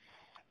day.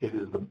 It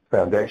is the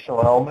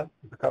foundational element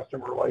of the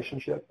customer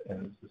relationship,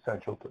 and it's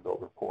essential to build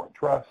rapport and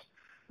trust,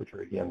 which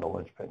are, again, the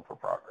linchpin for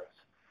progress.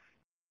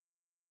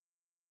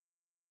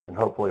 And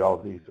hopefully all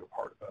of these are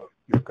part of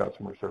your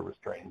customer service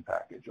training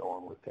package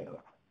along with TANF.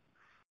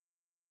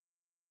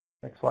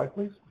 Next slide,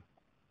 please.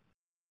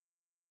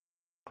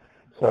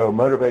 So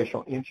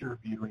motivational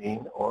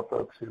interviewing, or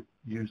folks who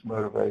use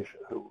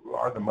motivation, who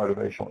are the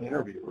motivational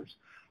interviewers,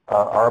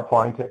 are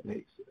applying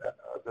techniques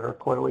that are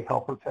clearly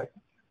helper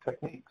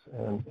techniques,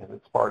 and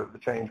it's part of the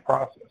change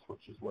process,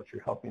 which is what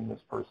you're helping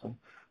this person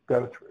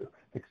go through.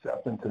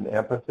 Acceptance and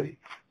empathy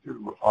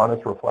through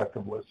honest,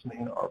 reflective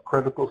listening are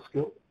critical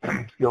skills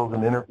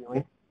in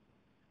interviewing.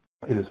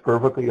 It is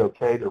perfectly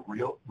okay to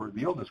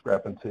reveal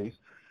discrepancies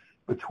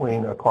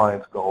between a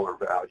client's goal or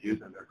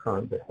values and their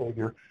current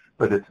behavior,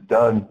 but it's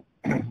done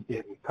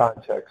in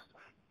context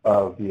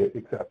of the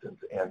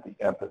acceptance and the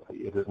empathy.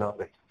 It is not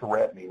a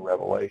threatening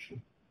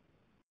revelation.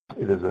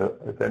 It is,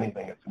 if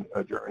anything, it's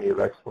a journey of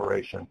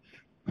exploration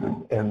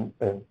and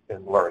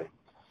learning.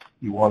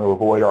 You want to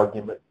avoid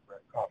argument and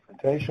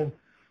confrontation,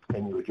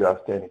 and you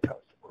adjust any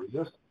customer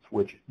resistance,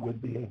 which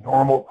would be a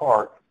normal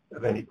part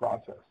of any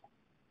process.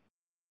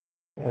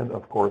 And,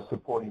 of course,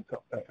 supporting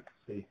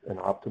self-efficacy and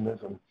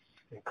optimism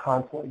and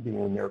constantly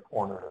being in their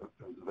corner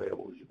as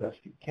available as best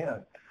you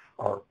can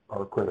are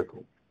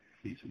critical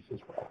pieces as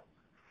well.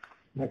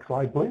 Next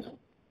slide, please.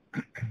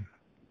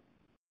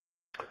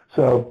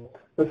 So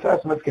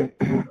assessments can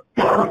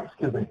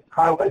excuse me,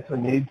 highlight the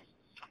needs,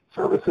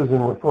 services, and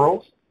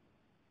referrals.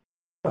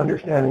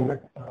 Understanding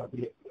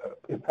the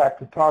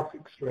impact of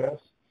toxic stress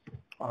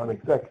on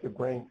executive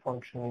brain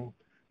functioning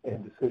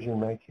and decision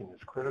making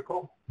is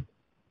critical.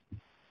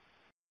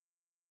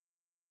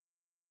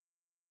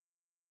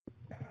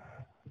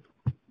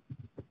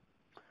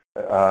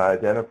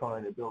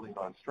 Identifying and building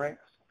on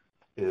strengths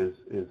is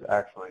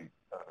actually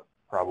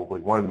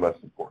probably one of the most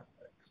important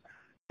things.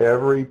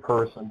 Every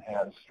person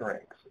has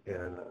strengths,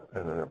 and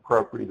an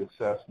appropriate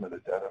assessment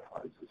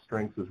identifies the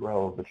strengths as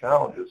well as the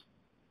challenges.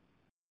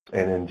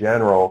 And in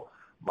general,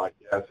 my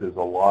guess is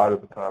a lot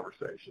of the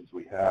conversations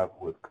we have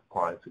with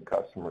clients and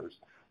customers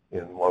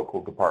in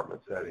local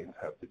department settings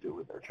have to do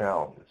with their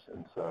challenges.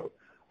 And so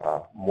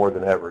more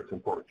than ever, it's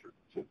important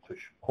to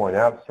point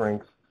out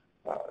strengths,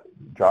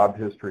 job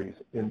histories,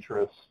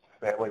 interests,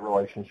 family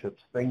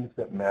relationships, things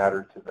that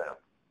matter to them.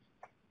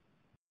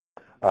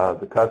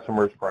 The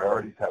customer's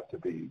priorities have to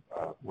be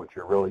what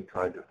you're really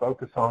trying to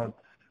focus on,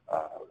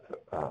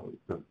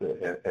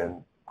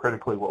 and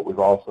critically what we've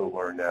also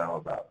learned now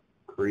about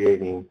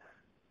creating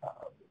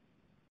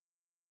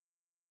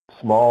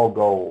small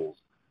goals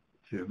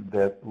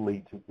that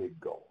lead to big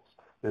goals.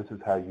 This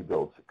is how you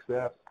build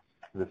success.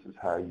 This is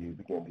how you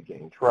begin to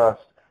gain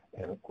trust.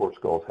 And of course,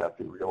 goals have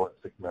to be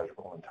realistic,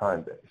 measurable, and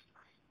time-based.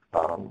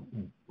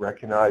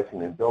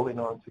 Recognizing and building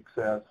on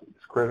success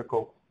is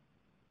critical.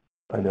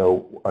 I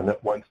know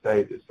one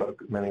state is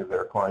many of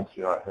their clients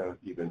do not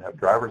even have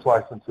driver's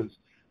licenses.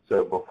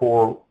 So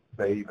before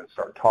they even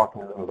start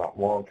talking to them about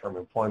long-term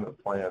employment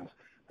plans,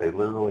 they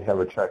literally have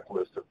a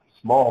checklist of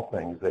small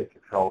things they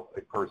can help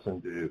a person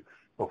do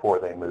before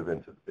they move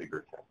into the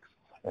bigger things.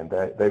 And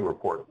they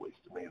report, at least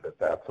to me, that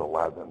that's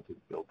allowed them to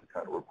build the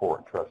kind of rapport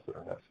and trust that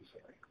are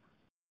necessary.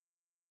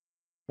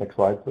 Next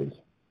slide, please.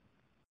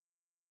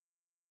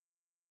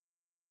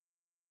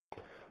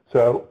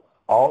 So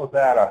all of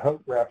that, I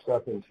hope, wraps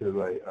up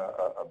into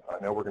I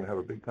know we're going to have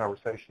a big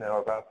conversation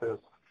now about this,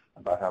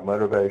 about how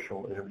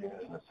motivational interviewing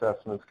and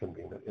assessments can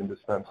be an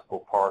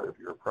indispensable part of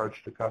your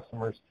approach to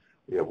customers.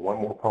 We have one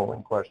more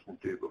polling question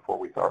to do before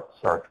we start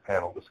the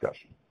panel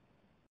discussion.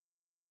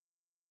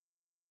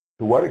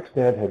 To what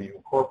extent have you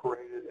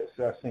incorporated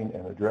assessing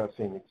and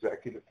addressing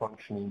executive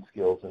functioning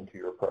skills into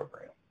your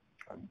program?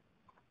 I'm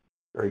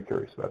very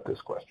curious about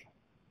this question.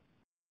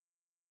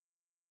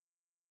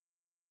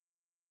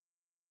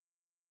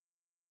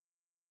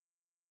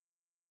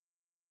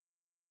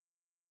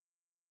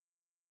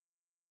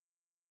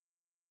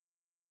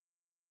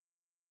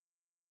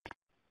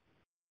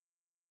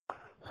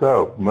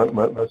 So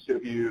most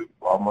of you,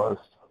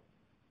 almost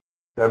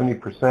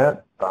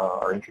 70%,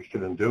 are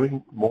interested in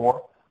doing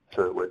more,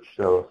 so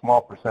a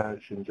small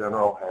percentage in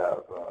general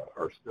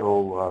are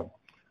still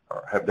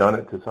have done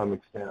it to some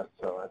extent.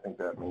 So I think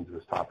that means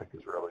this topic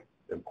is really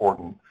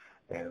important.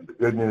 And the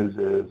good news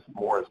is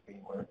more is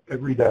being learned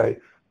every day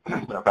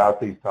about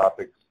these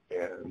topics,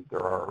 and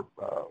there are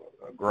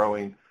a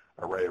growing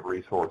array of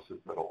resources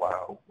that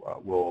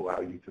will allow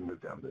you to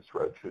move down this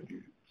road should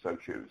you so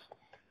choose.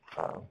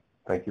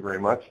 Thank you very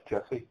much.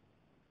 Jesse,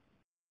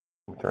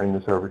 I'm turning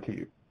this over to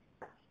you.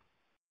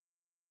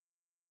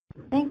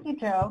 Thank you,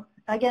 Joe.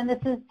 Again,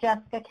 this is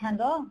Jessica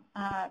Kendall.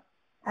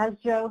 As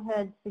Joe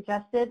had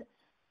suggested,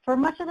 for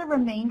much of the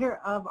remainder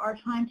of our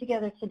time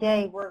together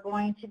today, we're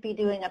going to be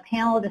doing a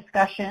panel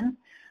discussion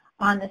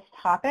on this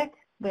topic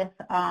with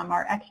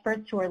our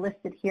experts who are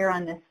listed here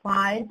on this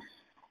slide.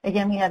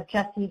 Again, we have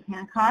Jesse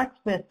Hancock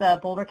with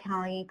Boulder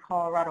County,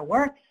 Colorado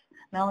Works,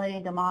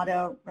 Melanie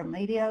D'Amato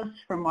Remedios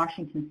from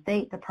Washington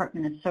State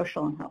Department of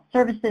Social and Health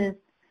Services,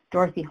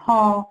 Dorothy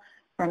Hall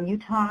from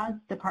Utah's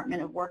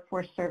Department of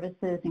Workforce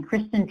Services, and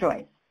Kristen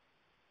Joyce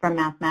from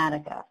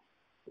Mathematica.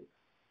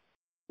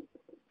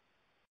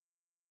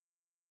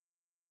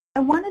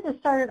 I wanted to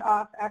start it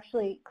off,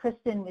 actually,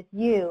 Kristen, with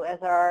you as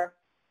our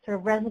sort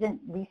of resident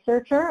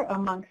researcher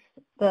amongst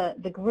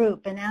the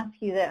group, and ask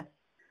you this.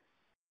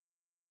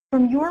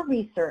 From your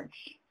research,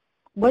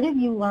 what have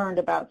you learned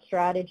about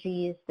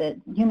strategies that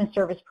human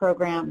service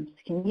programs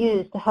can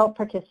use to help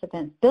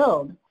participants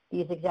build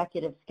these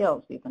executive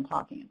skills we've been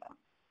talking about?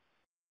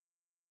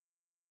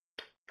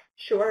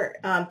 Sure.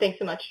 Thanks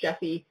so much,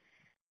 Jesse.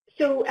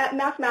 So at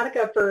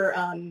Mathematica for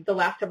the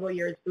last several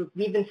years,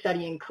 we've been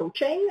studying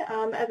coaching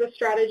as a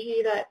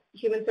strategy that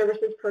human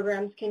services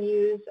programs can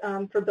use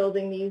for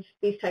building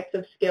these types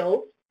of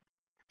skills.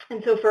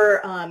 And so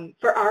for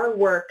our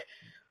work,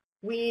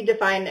 we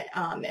define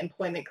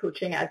employment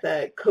coaching as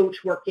a coach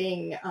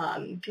working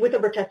with a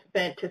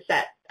participant to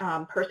set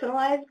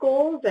personalized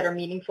goals that are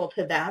meaningful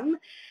to them.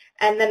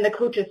 And then the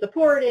coach is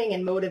supporting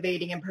and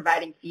motivating and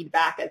providing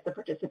feedback as the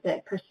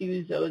participant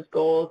pursues those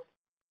goals.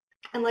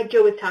 And like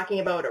Joe was talking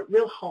about, a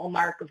real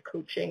hallmark of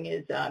coaching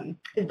is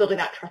building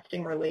that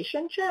trusting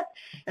relationship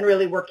and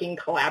really working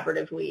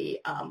collaboratively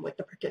with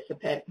the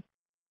participant.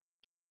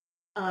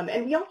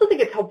 And we also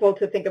think it's helpful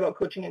to think about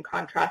coaching in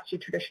contrast to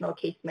traditional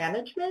case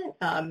management.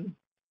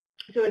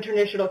 So in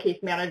traditional case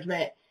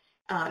management,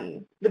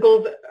 the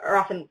goals are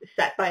often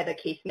set by the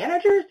case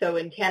manager. So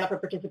in TANF, a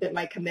participant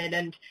might come in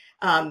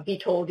and be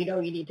told,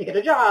 you need to get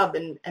a job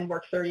and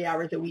work 30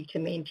 hours a week to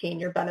maintain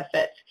your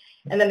benefits.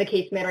 And then the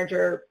case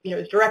manager,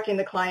 is directing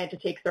the client to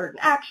take certain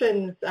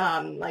actions,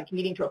 like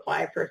needing to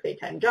apply for, say,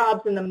 10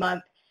 jobs in the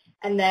month.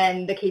 And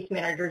then the case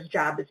manager's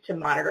job is to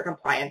monitor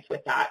compliance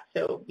with that.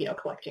 So,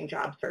 collecting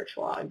job search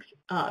logs.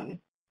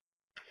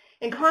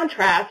 In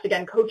contrast,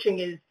 again, coaching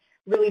is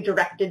really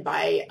directed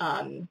by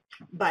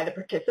the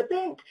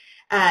participant,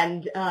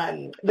 and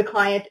the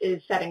client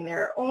is setting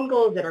their own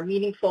goals that are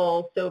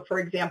meaningful. So, for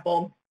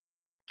example,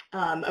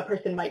 a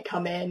person might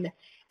come in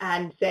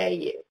and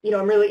say,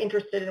 I'm really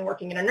interested in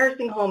working in a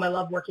nursing home. I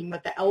love working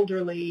with the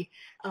elderly.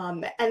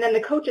 And then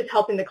the coach is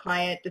helping the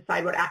client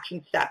decide what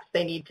action steps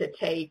they need to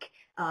take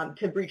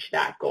to reach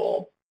that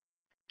goal.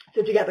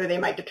 So together they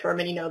might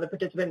determine, the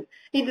participant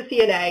needs a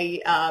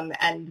CNA,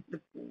 and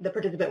the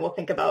participant will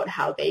think about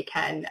how they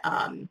can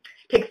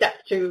take steps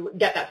to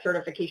get that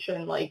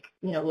certification, like,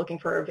 looking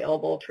for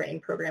available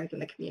training programs in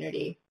the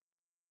community.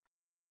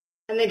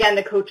 And again,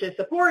 the coach is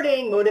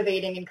supporting,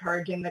 motivating,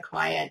 encouraging the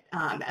client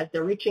as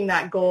they're reaching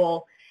that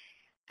goal.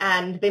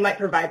 And they might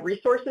provide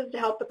resources to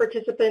help the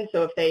participant.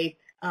 So if they,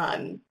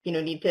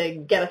 need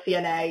to get a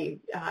CNA,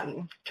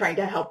 trying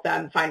to help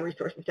them find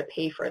resources to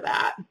pay for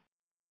that.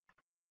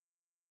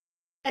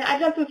 And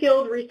I've done some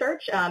field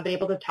research, been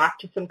able to talk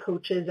to some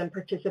coaches and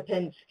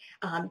participants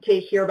to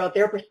hear about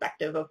their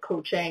perspective of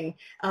coaching.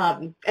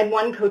 And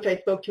one coach I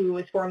spoke to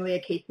was formerly a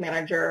case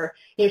manager.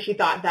 She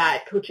thought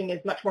that coaching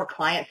is much more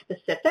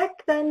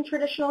client-specific than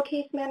traditional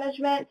case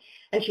management.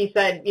 And she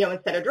said,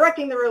 instead of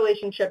directing the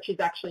relationship, she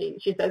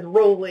says,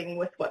 rolling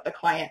with what the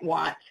client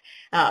wants.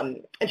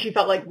 And she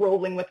felt like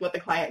rolling with what the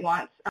client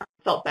wants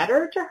felt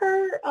better to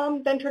her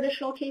than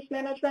traditional case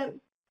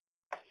management.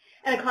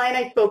 And a client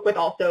I spoke with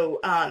also,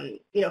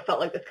 felt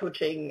like this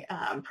coaching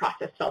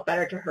process felt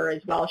better to her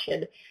as well. She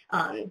had,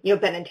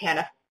 been in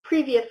TANF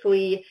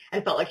previously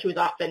and felt like she was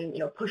often,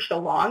 pushed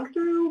along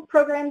through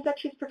programs that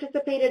she's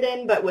participated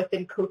in. But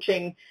within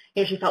coaching,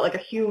 she felt like a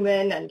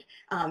human and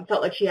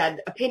felt like she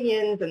had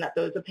opinions and that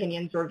those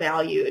opinions were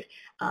valued.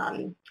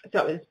 So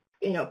it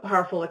was, a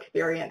powerful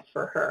experience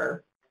for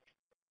her.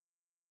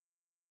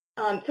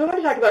 So I want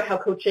to talk about how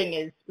coaching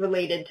is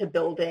related to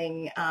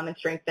building and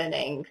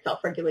strengthening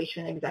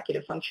self-regulation and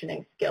executive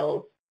functioning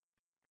skills.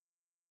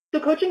 So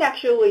coaching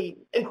actually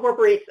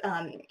incorporates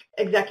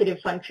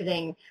executive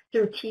functioning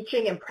through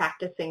teaching and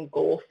practicing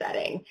goal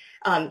setting.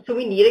 So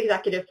we need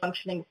executive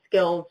functioning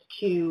skills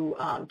to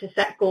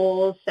set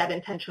goals, set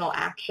intentional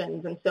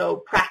actions. And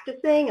so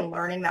practicing and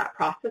learning that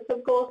process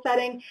of goal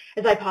setting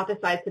is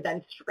hypothesized to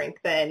then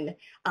strengthen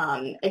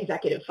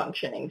executive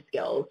functioning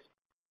skills.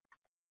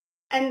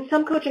 And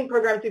some coaching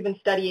programs we've been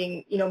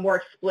studying, more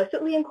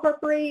explicitly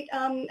incorporate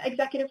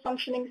executive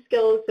functioning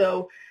skills.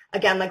 So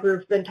again, like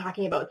we've been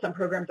talking about, some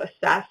programs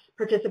assess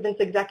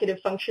participants'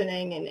 executive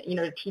functioning and,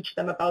 to teach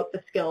them about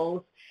the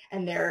skills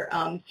and their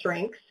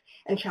strengths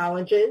and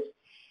challenges.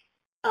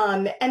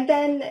 And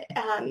then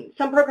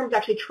some programs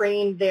actually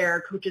train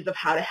their coaches of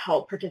how to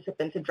help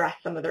participants address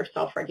some of their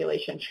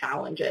self-regulation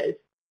challenges.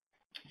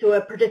 So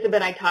a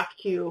participant I talked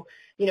to,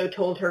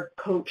 told her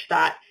coach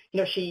that,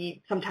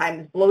 she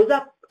sometimes blows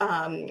up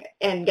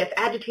and gets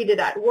agitated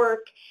at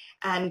work,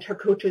 and her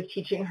coach was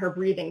teaching her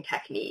breathing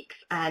techniques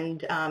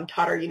and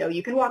taught her,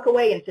 you can walk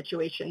away in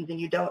situations and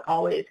you don't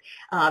always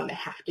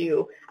have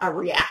to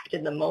react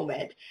in the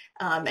moment.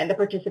 And the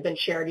participant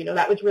shared,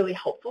 that was really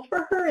helpful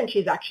for her, and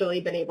she's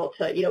actually been able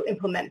to,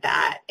 implement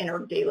that in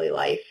her daily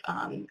life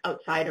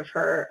outside of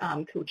her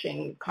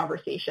coaching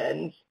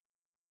conversations.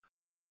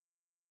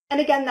 And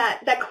again,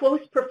 that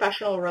close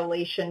professional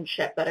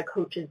relationship that a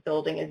coach is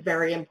building is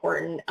very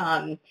important.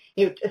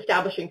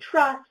 Establishing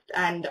trust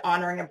and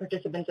honoring a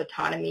participant's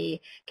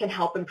autonomy can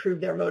help improve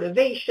their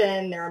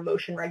motivation, their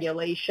emotion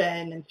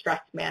regulation, and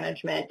stress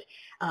management.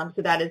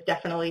 So that is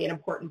definitely an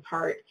important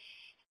part.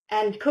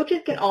 And coaches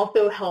can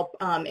also help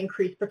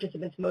increase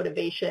participants'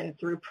 motivation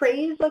through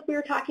praise, like we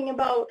were talking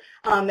about.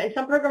 And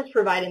some programs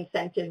provide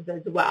incentives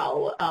as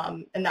well,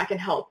 and that can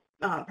help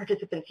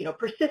participants,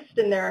 persist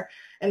in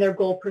their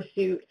goal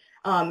pursuit,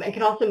 and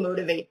can also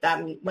motivate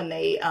them when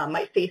they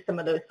might face some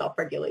of those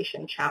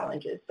self-regulation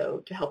challenges.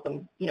 So to help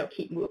them,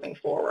 keep moving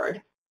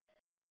forward.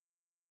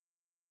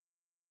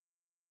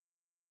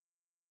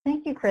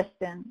 Thank you,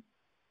 Kristen.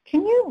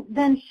 Can you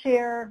then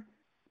share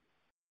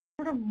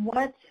sort of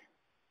what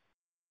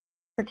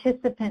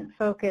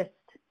participant-focused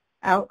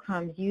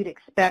outcomes you'd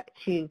expect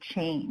to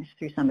change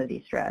through some of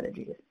these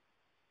strategies?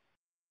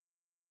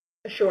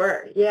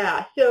 Sure.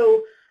 Yeah.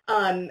 So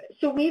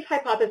we've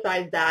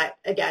hypothesized that,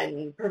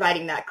 again,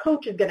 providing that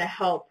coach is going to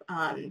help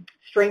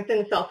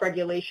strengthen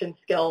self-regulation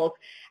skills,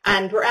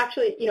 and we're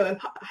actually,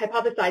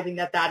 hypothesizing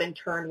that in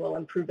turn will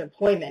improve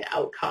employment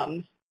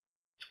outcomes.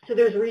 So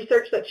there's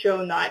research that's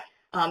shown that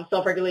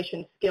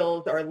self-regulation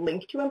skills are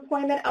linked to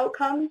employment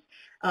outcomes.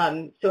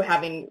 So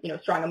having,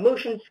 strong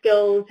emotion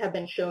skills have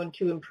been shown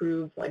to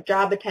improve like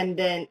job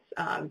attendance,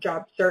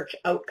 job search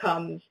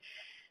outcomes.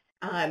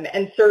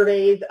 And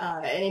surveys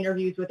and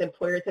interviews with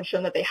employers have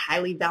shown that they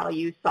highly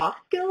value soft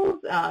skills,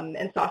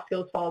 and soft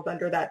skills falls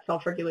under that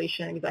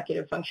self-regulation and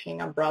executive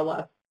functioning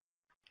umbrella.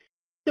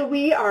 So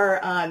we are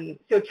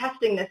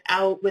testing this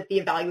out with the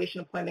evaluation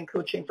employment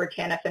coaching for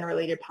TANF and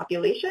related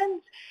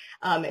populations.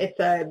 It's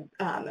a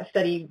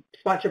study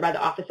sponsored by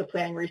the Office of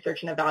Planning,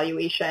 Research, and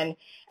Evaluation,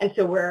 and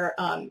so we're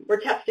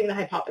testing the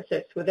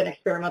hypothesis with an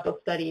experimental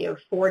study of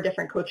 4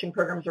 different coaching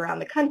programs around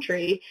the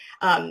country.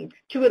 2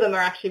 of them are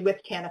actually with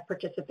TANF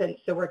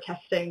participants, so we're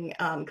testing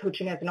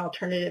coaching as an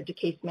alternative to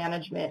case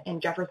management in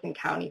Jefferson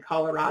County,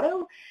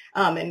 Colorado,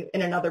 and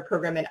another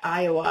program in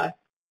Iowa.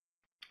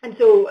 And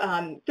so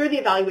through the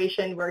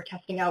evaluation, we're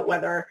testing out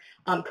whether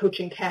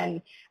coaching can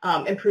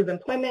improve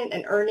employment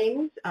and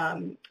earnings,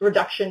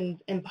 reductions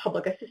in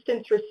public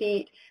assistance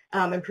receipt,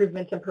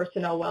 improvements in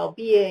personnel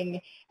well-being,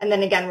 and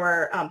then again,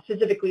 we're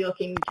specifically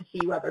looking to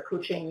see whether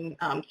coaching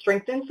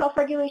strengthens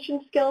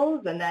self-regulation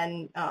skills, and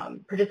then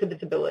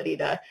participants' ability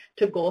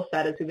to goal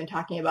set, as we've been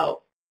talking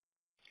about.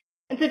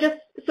 And so just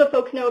so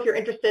folks know, if you're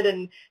interested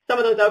in some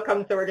of those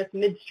outcomes, so we're just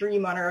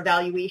midstream on our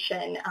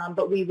evaluation,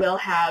 but we will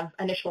have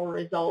initial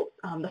results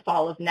the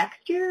fall of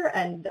next year,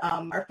 and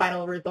our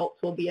final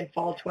results will be in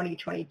fall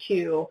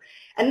 2022.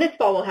 And this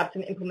fall we'll have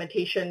some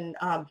implementation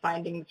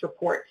findings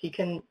reports. You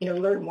can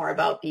learn more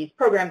about these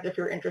programs if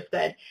you're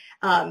interested.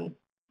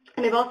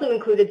 And I've also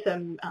included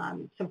some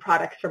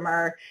products from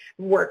our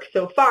work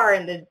so far,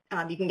 and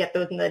you can get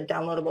those in the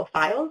downloadable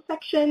files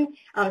section.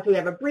 So we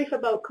have a brief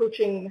about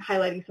coaching,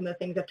 highlighting some of the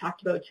things I've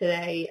talked about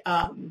today,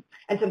 and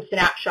some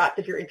snapshots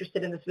if you're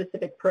interested in the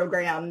specific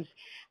programs.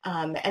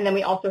 And then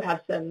we also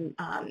have some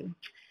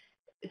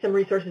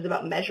resources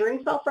about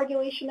measuring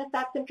self-regulation if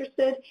that's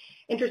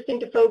interesting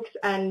to folks.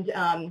 And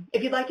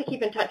if you'd like to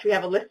keep in touch, we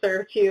have a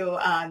listserv too.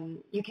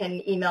 You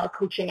can email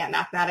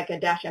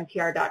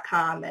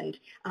coaching@mathematica-mpr.com, and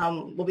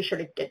we'll be sure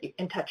to get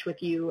in touch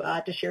with you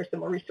to share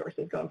some more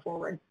resources going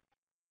forward.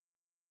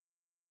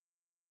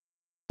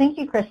 Thank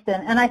you,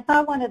 Kristen. And I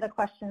saw one of the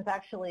questions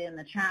actually in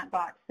the chat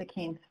box that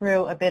came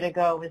through a bit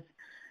ago was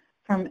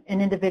from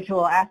an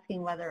individual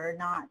asking whether or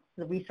not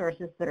the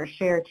resources that are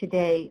shared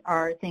today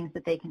are things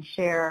that they can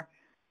share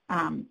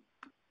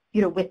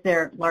with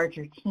their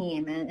larger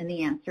team, and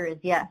the answer is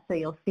yes. So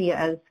you'll see,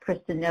 as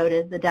Kristen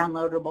noted, the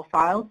downloadable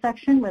files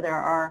section where there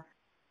are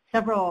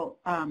several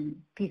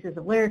pieces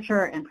of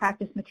literature and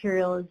practice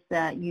materials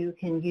that you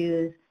can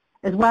use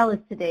as well as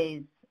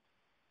today's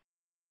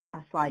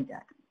slide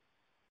deck.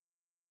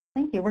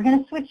 Thank you. We're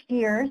going to switch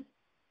gears.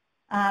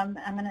 I'm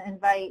going to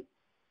invite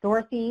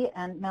Dorothy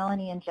and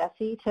Melanie and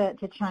Jesse to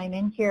chime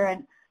in here,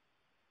 and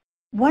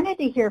wanted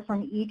to hear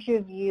from each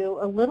of you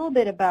a little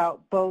bit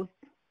about both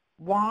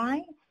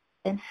why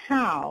and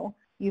how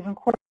you've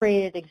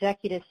incorporated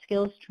executive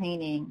skills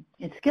training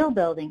and skill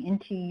building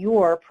into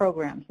your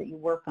programs that you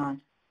work on.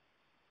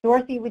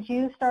 Dorothy, would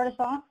you start us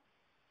off?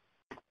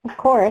 Of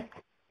course.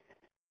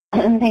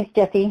 Thanks,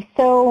 Jesse.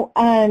 So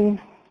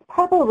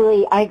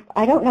probably,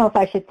 I don't know if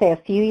I should say a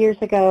few years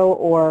ago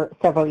or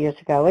several years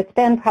ago. It's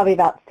been probably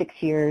about 6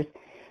 years.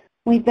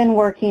 We've been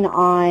working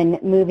on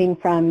moving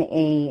from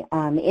a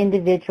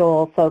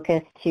individual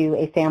focus to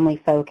a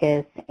family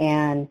focus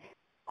and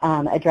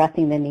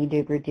addressing the need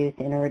to reduce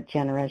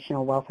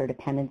intergenerational welfare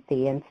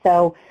dependency. And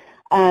so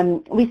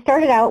we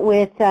started out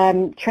with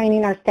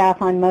training our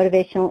staff on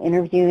motivational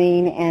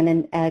interviewing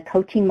and a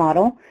coaching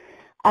model.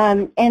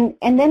 And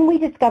then we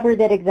discovered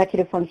that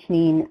executive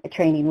functioning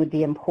training would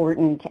be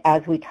important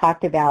as we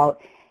talked about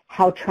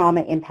how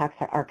trauma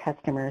impacts our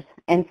customers.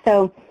 And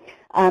so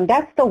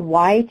that's the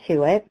why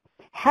to it.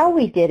 How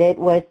we did it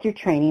was through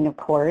training, of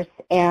course,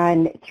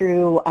 and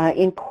through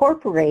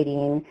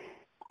incorporating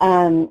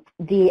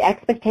the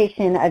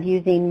expectation of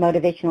using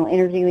motivational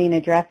interviewing,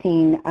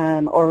 addressing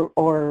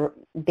or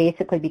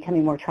basically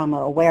becoming more trauma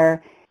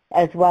aware,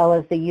 as well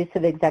as the use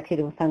of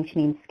executive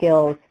functioning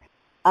skills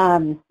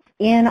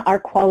in our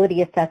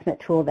quality assessment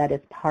tool that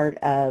is part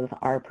of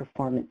our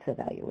performance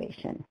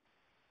evaluation.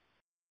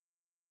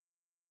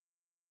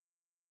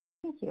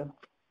 Thank you.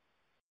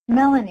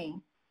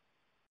 Melanie,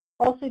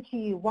 also to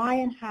you, why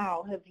and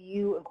how have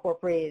you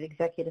incorporated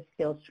executive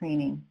skills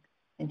training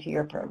into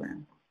your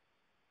program?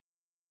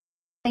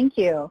 Thank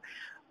you.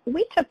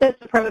 We took this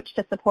approach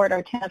to support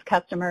our TANF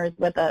customers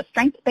with a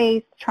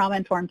strengths-based,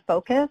 trauma-informed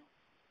focus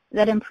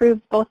that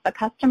improves both the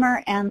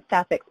customer and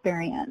staff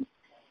experience.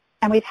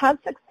 And we've had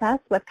success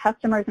with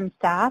customers and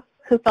staff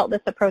who felt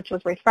this approach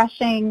was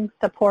refreshing,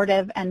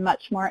 supportive, and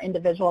much more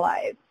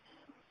individualized.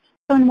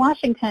 So in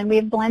Washington,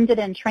 we've blended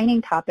in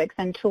training topics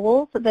and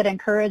tools that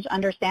encourage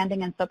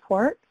understanding and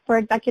support for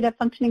executive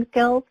functioning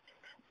skills,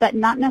 but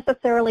not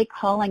necessarily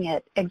calling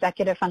it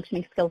executive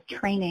functioning skills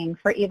training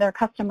for either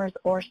customers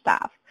or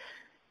staff.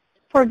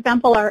 For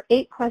example, our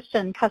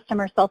 8-question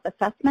customer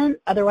self-assessment,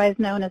 otherwise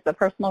known as the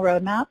personal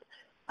roadmap,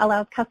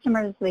 allows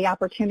customers the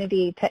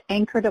opportunity to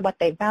anchor to what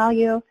they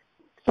value,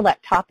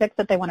 select topics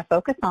that they want to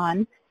focus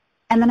on,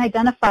 and then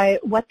identify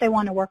what they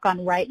want to work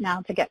on right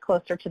now to get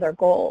closer to their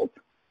goals.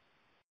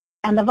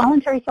 And the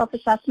voluntary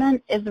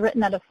self-assessment is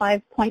written at a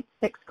 5.6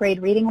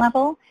 grade reading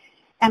level,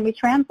 and we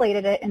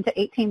translated it into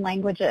 18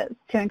 languages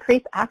to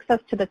increase access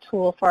to the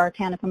tool for our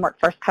TANF and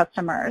WorkFirst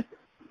customers.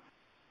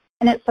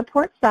 And it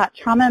supports that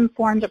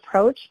trauma-informed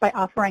approach by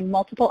offering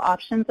multiple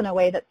options in a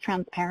way that's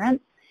transparent.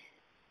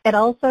 It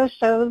also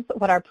shows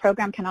what our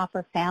program can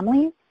offer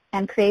families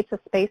and creates a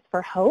space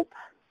for hope.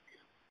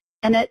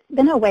 And it's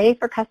been a way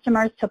for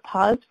customers to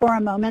pause for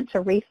a moment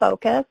to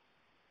refocus.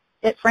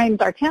 It frames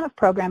our TANF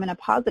program in a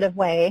positive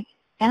way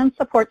and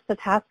supports the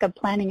task of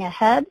planning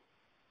ahead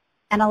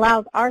and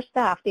allows our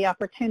staff the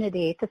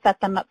opportunity to set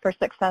them up for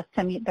success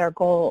to meet their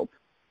goals.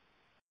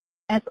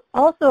 And it's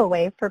also a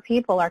way for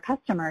people, our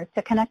customers,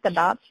 to connect the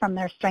dots from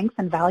their strengths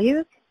and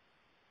values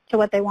to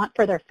what they want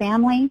for their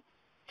family,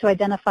 to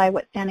identify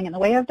what's standing in the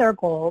way of their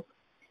goals,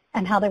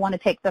 and how they want to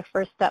take the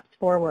first steps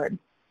forward.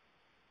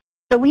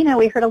 So we know,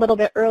 we heard a little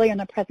bit earlier in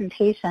the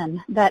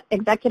presentation, that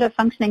executive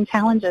functioning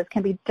challenges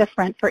can be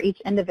different for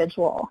each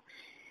individual.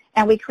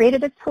 And we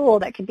created a tool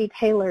that can be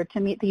tailored to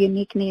meet the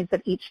unique needs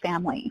of each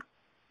family.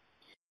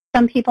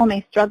 Some people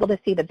may struggle to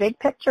see the big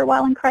picture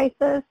while in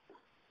crisis.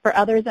 For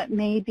others, it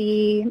may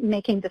be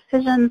making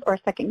decisions or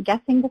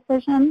second-guessing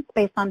decisions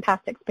based on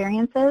past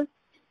experiences.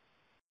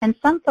 And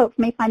some folks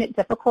may find it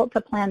difficult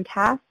to plan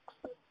tasks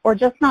or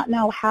just not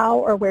know how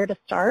or where to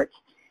start.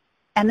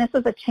 And this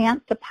is a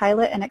chance to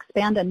pilot and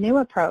expand a new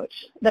approach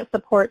that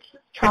supports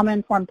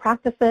trauma-informed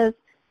practices,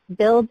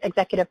 builds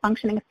executive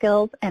functioning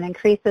skills, and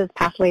increases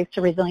pathways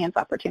to resilience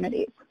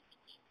opportunities.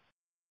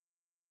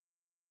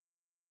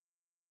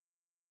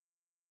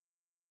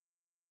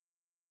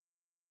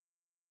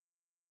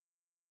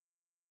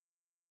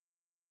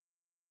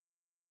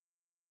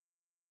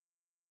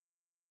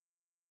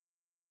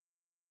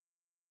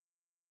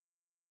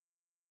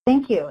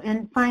 Thank you.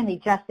 And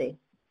finally, Jesse.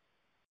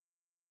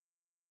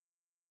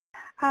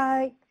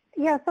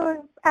 Yeah,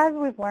 so as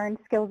we've learned,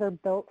 skills are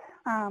built,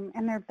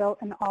 and they're built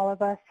in all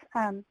of us.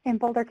 In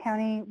Boulder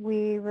County,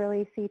 we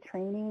really see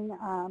training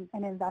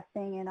and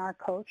investing in our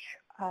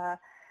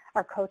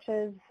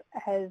coaches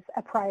as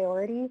a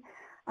priority.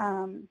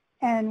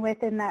 And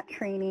within that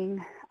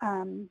training,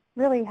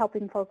 really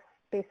helping folks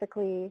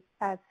basically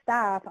as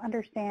staff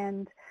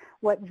understand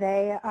what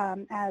they,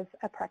 as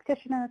a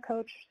practitioner,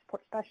 coach,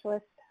 support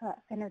specialist,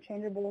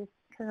 interchangeable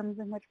terms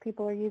in which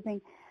people are using,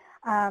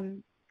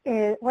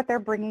 what they're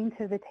bringing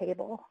to the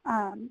table,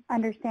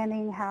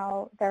 understanding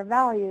how their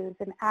values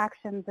and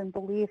actions and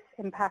beliefs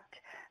impact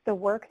the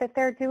work that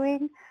they're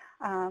doing,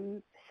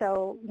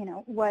 So, you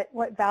know, what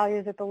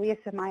values or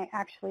beliefs am I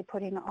actually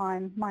putting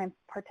on my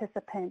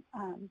participant?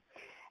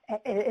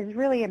 It is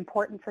really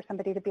important for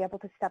somebody to be able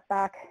to step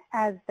back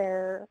as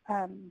they're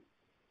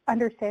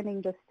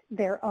understanding just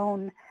their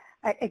own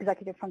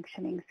executive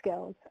functioning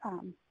skills.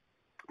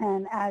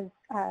 And as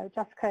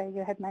Jessica,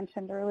 you had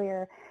mentioned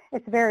earlier,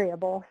 it's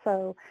variable.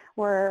 So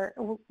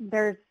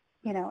there's,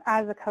 you know,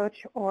 as a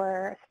coach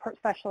or a support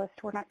specialist,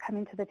 we're not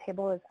coming to the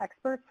table as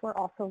experts. We're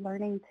also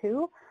learning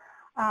too.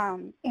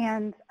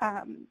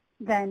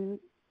 Then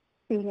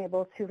being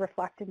able to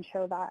reflect and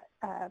show that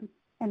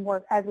and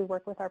work as we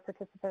work with our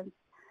participants.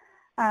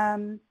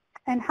 And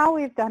how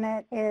we've done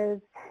it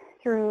is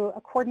through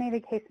a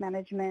coordinated case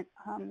management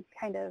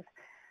kind of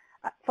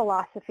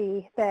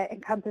philosophy that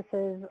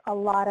encompasses a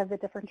lot of the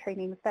different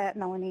trainings that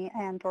Melanie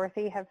and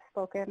Dorothy have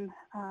spoken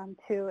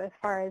to as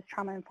far as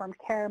trauma-informed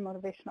care,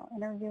 motivational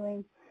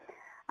interviewing.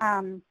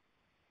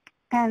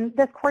 And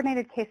this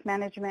coordinated case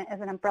management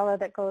is an umbrella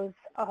that goes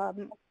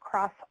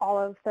across all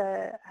of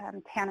the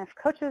TANF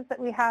coaches that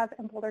we have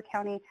in Boulder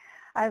County,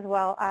 as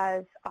well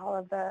as all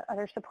of the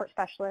other support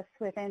specialists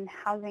within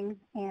housing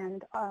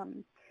and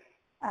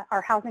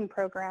our housing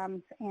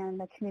programs and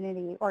the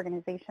community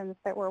organizations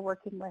that we're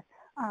working with.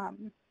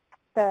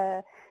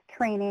 The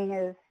training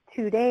is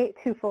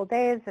 2 full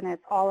days, and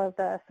it's all of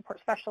the support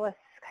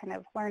specialists kind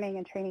of learning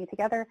and training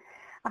together.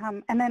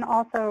 And then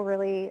also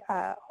really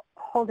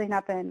holding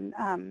up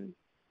and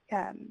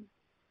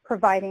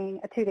providing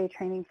a 2-day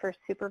training for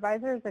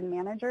supervisors and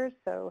managers.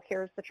 So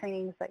here's the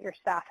trainings that your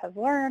staff have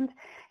learned,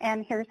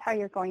 and here's how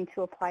you're going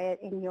to apply it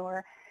in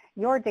your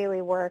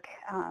daily work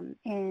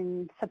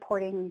in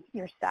supporting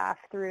your staff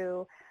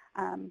through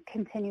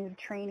continued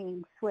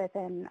trainings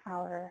within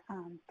our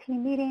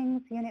team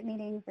meetings, unit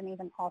meetings, and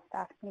even all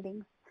staff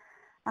meetings.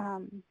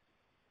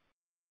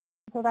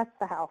 So that's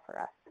the how for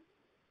us.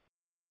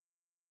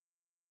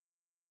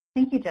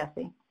 Thank you,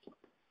 Jessie.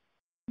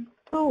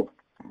 So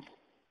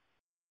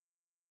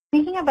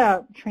thinking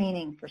about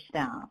training for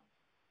staff,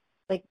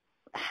 like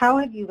how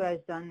have you guys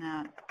done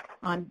that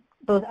on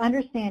both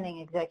understanding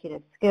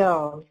executive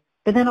skills,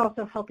 but then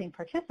also helping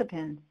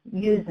participants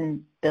use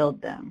and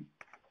build them?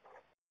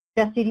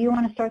 Jessie, do you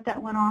want to start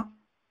that one off?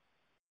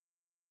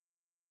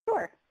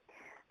 Sure.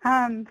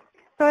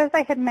 So as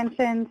I had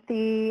mentioned,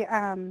 the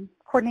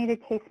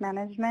coordinated case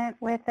management,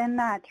 within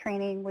that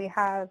training we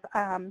have,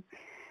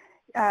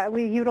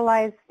 we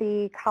utilize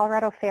the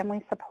Colorado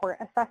Family Support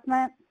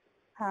Assessment.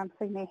 So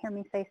you may hear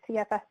me say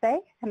CFSA,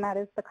 and that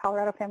is the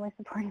Colorado Family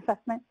Support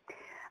Assessment.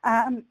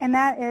 And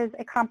that is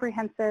a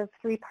comprehensive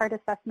 3-part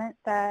assessment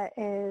that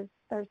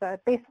there's a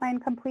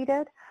baseline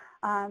completed,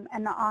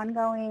 and the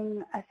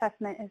ongoing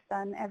assessment is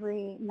done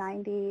every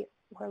 90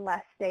 or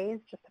less days,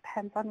 just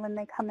depends on when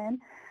they come in,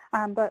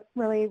 but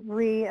really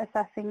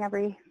reassessing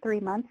every 3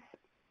 months.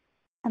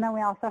 And then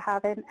we also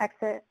have an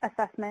exit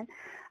assessment.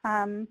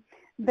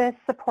 This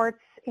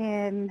supports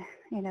in,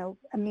 you know,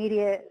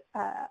 immediate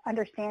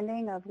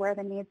understanding of where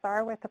the needs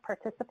are with the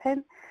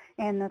participant.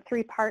 In the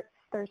 3 parts,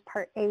 there's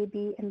part A,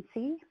 B, and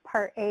C.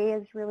 Part A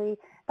is really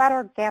that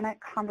organic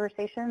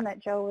conversation that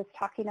Joe was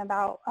talking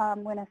about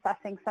when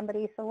assessing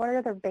somebody. So what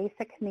are their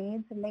basic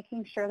needs, and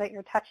making sure that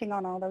you're touching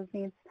on all those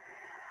needs.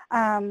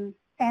 And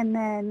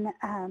then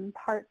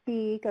part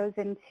B goes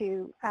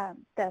into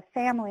the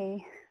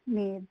family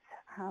needs,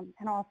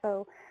 and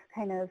also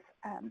kind of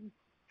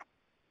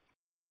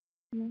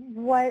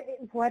what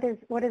is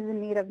the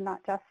need of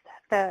not just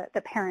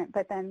the parent,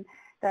 but then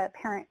the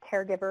parent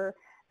caregiver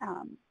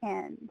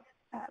and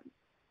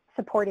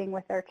supporting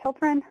with their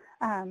children.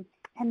 And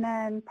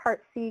then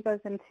part C goes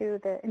into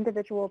the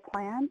individual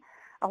plan,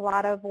 a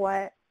lot of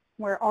what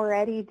we're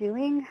already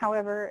doing.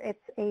 However,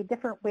 it's a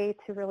different way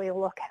to really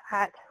look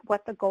at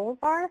what the goals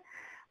are.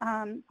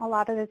 A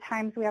lot of the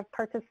times we have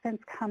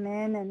participants come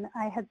in, and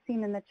I had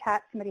seen in the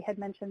chat, somebody had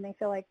mentioned they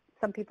feel like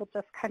some people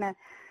just kind of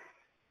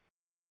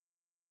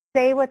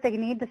say what they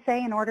need to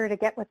say in order to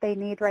get what they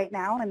need right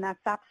now, and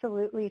that's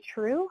absolutely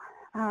true.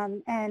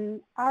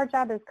 And our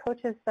job as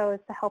coaches, though,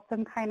 is to help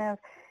them kind of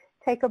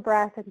take a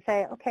breath and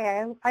say,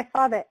 okay, I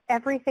saw that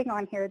everything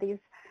on here, these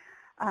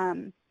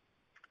 10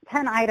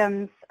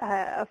 items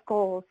of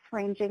goals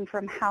ranging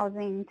from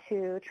housing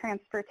to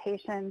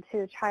transportation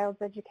to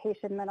child's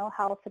education, mental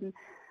health,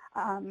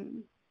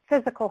 and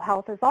physical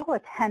health is all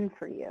a 10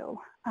 for you.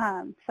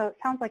 So it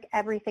sounds like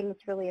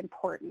everything's really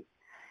important.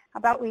 How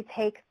about we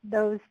take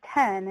those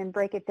 10 and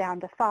break it down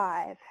to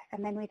 5,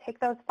 and then we take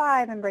those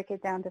 5 and break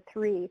it down to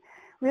 3,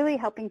 really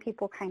helping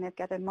people kind of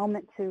get a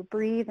moment to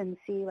breathe and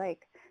see,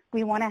 like,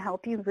 we want to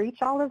help you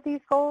reach all of these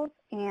goals,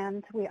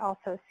 and we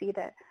also see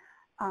that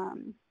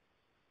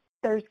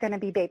there's going to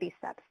be baby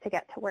steps to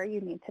get to where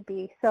you need to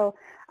be. So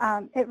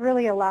it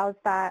really allows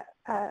that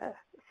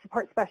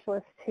support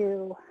specialist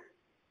to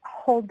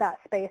hold that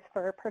space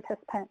for a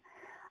participant.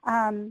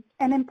 And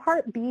in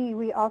part B,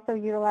 we also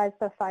utilize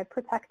the 5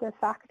 protective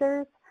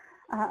factors.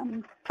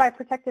 5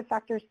 protective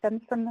factors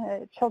stems from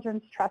the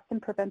Children's Trust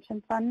and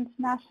Prevention Fund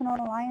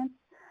National Alliance.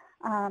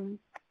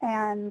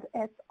 And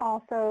it's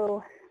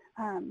also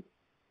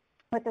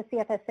with the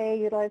CFSA,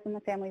 utilizing the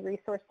family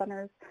resource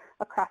centers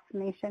across the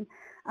nation.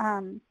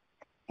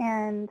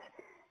 And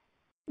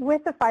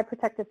with the 5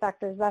 protective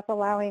factors, that's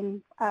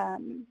allowing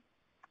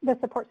the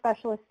support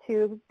specialists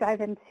to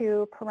dive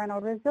into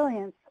parental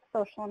resilience,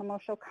 social and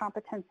emotional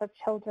competence of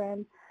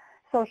children,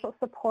 social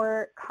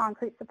support,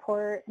 concrete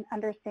support, and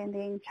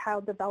understanding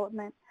child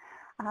development.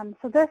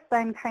 So this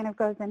then kind of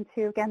goes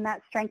into, again,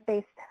 that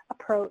strength-based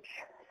approach.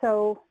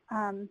 So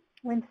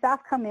when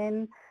staff come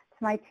in to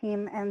my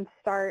team and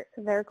start,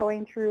 they're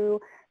going through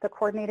the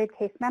coordinated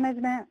case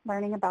management,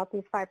 learning about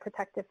these 5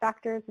 protective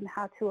factors and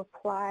how to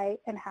apply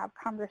and have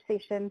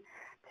conversation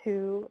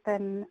to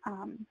then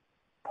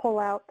pull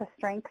out the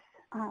strengths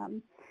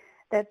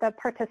that the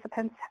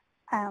participants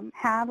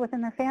have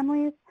within their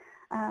families.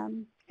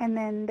 And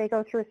then they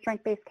go through a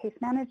strength-based case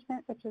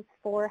management, which is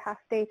 4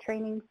 half-day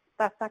trainings.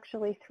 That's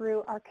actually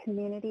through our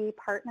community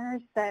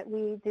partners that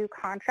we do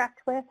contract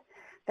with.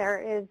 There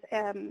is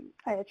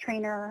a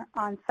trainer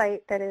on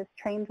site that is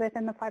trained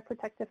within the 5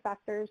 protective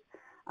factors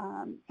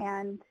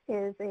and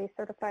is a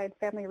certified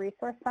family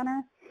resource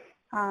center.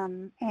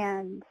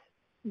 And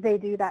they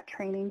do that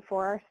training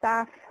for our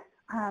staff.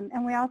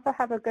 And we also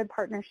have a good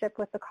partnership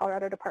with the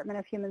Colorado Department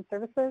of Human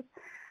Services.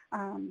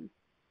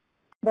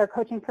 Their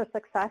Coaching for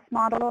Success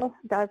model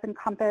does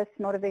encompass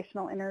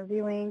motivational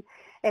interviewing.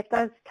 It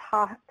does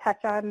touch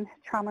on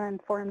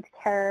trauma-informed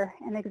care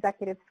and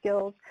executive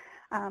skills.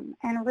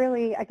 And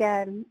really,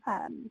 again,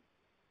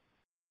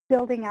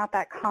 building out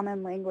that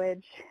common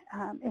language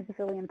is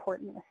really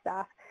important with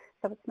staff.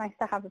 So it's nice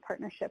to have a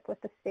partnership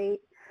with the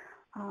state.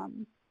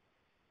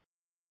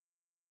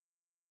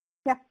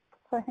 Yeah,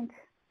 so I think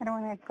I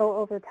don't want to go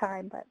over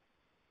time, but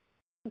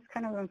it's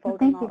kind of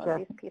unfolding all of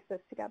these pieces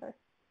together.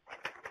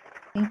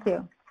 Thank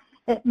you.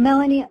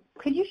 Melanie,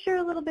 could you share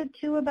a little bit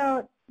too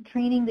about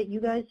training that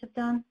you guys have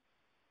done?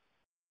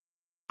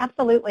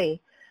 Absolutely.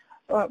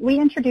 We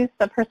introduced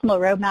the personal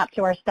roadmap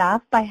to our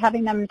staff by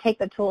having them take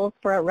the tools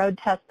for a road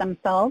test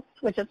themselves,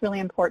 which is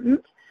really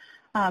important.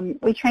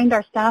 We trained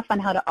our staff on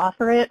how to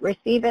offer it,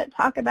 receive it,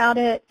 talk about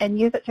it, and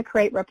use it to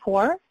create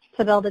rapport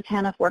to build a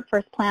TANF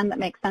workforce plan that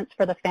makes sense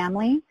for the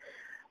family.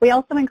 We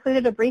also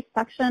included a brief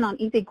section on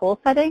easy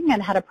goal setting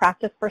and how to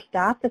practice for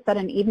staff to set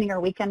an evening or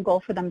weekend goal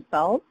for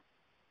themselves.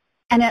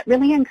 And it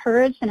really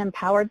encouraged and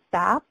empowered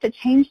staff to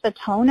change the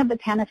tone of the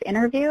TANF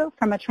interview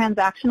from a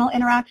transactional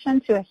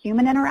interaction to a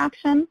human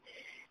interaction,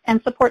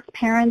 and supports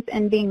parents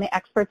in being the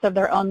experts of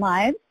their own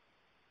lives.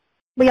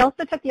 We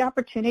also took the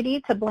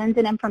opportunity to blend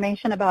in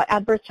information about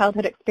adverse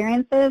childhood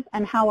experiences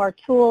and how our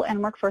tool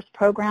and workforce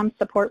programs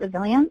support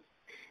resilience.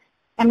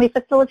 And we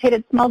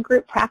facilitated small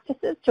group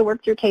practices to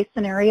work through case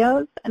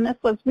scenarios. And this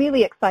was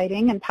really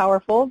exciting and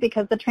powerful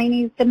because the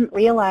trainees didn't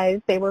realize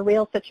they were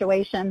real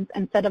situations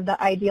instead of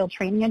the ideal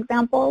training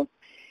examples.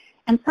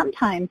 And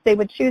sometimes they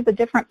would choose a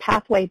different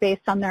pathway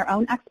based on their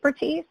own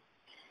expertise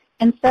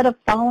instead of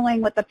following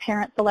what the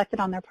parent selected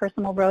on their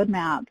personal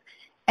roadmap.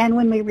 And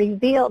when we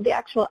revealed the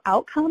actual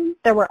outcome,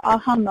 there were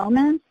aha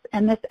moments,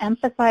 and this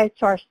emphasized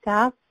to our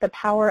staff the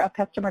power of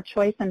customer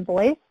choice and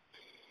voice.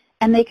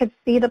 And they could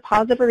see the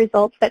positive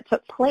results that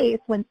took place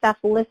when staff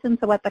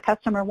listened to what the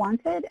customer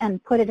wanted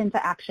and put it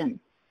into action.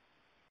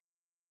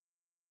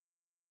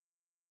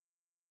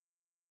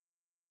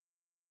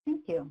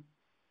 Thank you.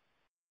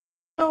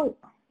 So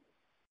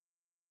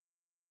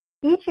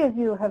each of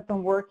you have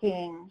been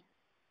working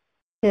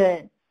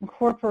to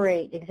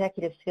incorporate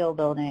executive skill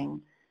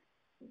building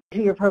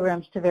to your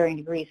programs to varying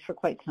degrees for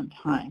quite some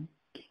time.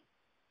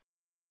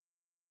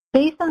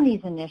 Based on these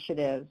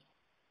initiatives,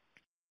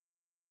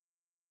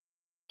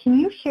 can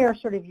you share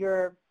sort of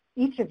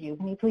each of you,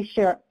 can you please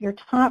share your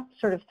top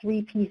sort of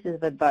 3 pieces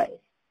of advice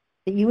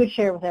that you would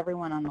share with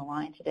everyone on the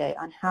line today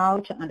on how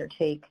to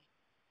undertake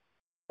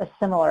a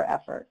similar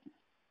effort?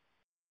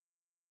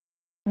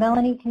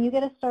 Melanie, can you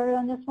get us started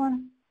on this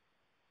one?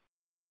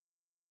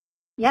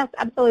 Yes,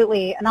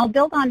 absolutely. And I'll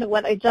build on to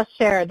what I just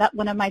shared. That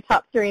one of my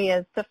top 3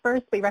 is the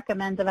first, we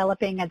recommend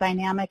developing a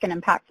dynamic and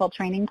impactful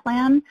training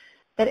plan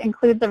that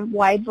includes a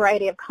wide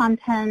variety of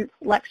content,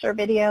 lecture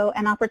video,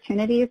 and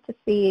opportunities to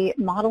see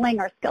modeling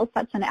our skill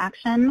sets in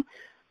action.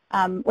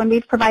 When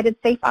we've provided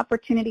safe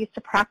opportunities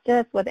to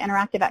practice with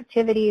interactive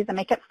activities and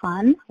make it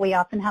fun, we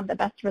often have the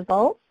best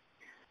results.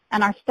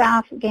 And our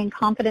staff gain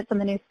confidence in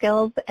the new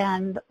skills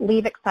and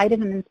leave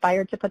excited and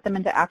inspired to put them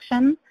into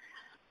action.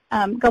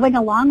 Going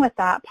along with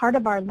that, part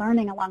of our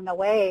learning along the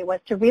way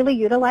was to really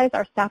utilize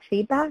our staff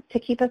feedback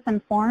to keep us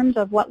informed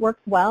of what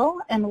works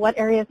well and what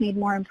areas need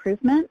more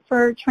improvement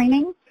for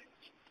training.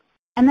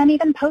 And then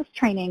even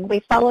post-training, we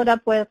followed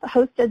up with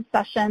hosted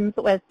sessions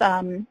with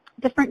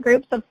different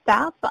groups of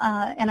staff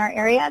in our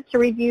area to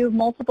review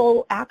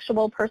multiple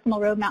actual personal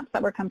roadmaps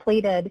that were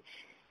completed.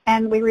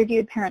 And we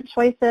reviewed parent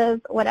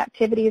choices, what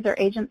activities or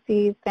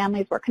agencies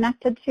families were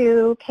connected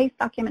to, case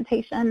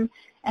documentation,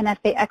 and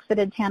if they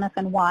exited TANF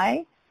and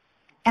why.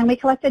 And we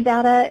collected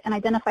data and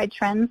identified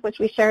trends, which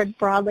we shared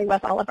broadly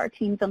with all of our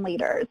teams and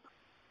leaders.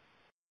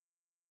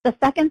 The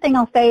second thing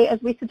I'll say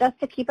is we suggest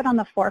to keep it on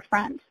the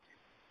forefront.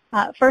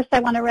 First, I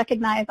want to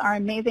recognize our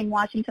amazing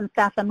Washington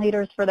staff and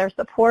leaders for their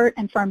support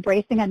and for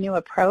embracing a new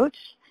approach.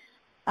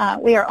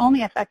 We are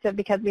only effective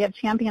because we have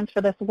champions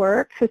for this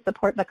work who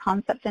support the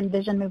concept and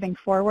vision moving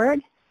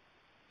forward.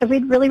 So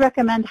we'd really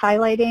recommend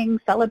highlighting,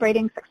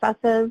 celebrating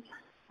successes,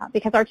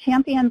 because our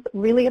champions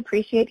really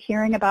appreciate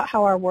hearing about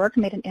how our work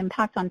made an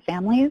impact on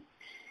families.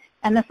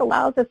 And this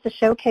allows us to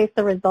showcase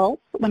the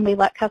results when we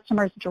let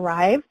customers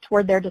drive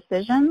toward their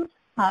decisions,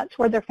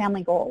 toward their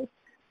family goals.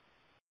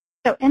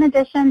 So in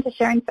addition to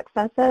sharing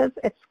successes,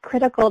 it's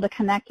critical to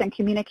connect and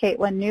communicate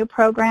when new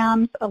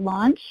programs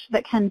launch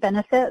that can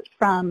benefit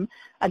from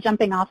a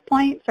jumping off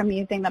point from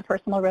using the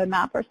personal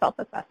roadmap or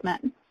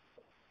self-assessment.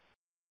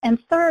 And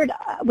third,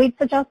 we'd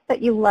suggest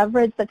that you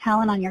leverage the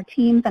talent on your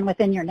teams and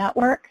within your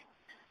network.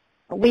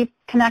 We've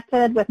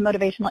connected with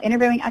motivational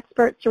interviewing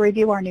experts to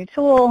review our new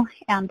tool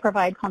and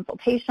provide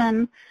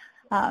consultation.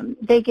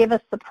 They gave us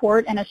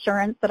support and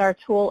assurance that our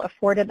tool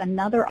afforded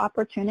another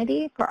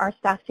opportunity for our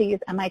staff to use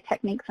MI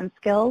techniques and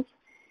skills.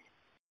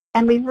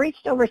 And we've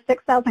reached over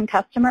 6,000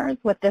 customers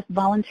with this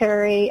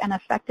voluntary and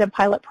effective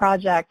pilot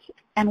project,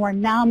 and we're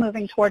now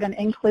moving toward an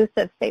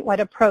inclusive statewide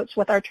approach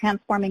with our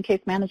Transforming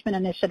Case Management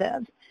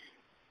initiative.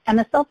 And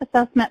the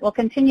self-assessment will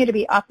continue to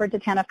be offered to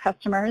TANF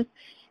customers,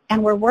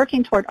 and we're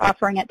working toward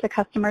offering it to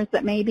customers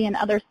that may be in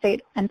other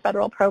state and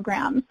federal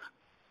programs.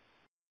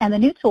 And the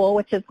new tool,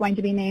 which is going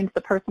to be named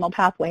the Personal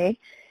Pathway,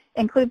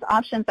 includes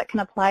options that can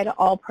apply to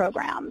all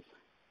programs.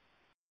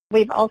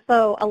 We've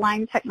also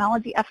aligned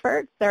technology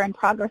efforts. They're in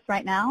progress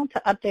right now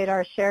to update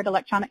our shared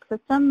electronic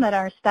system that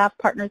our staff,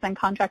 partners, and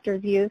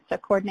contractors use to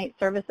coordinate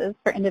services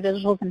for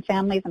individuals and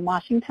families in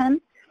Washington.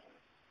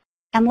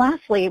 And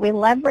lastly, we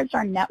leverage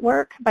our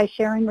network by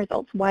sharing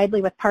results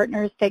widely with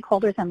partners,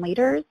 stakeholders, and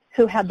leaders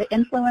who have the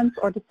influence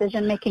or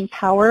decision-making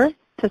power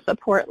to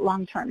support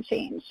long-term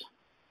change.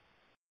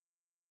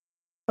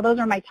 So those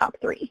are my top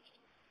three.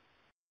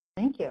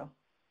 Thank you.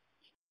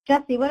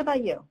 Jessie, what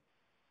about you?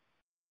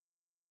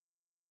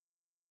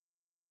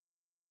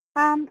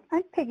 I'd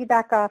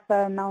piggyback off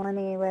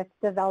Melanie with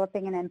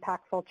developing an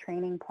impactful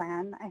training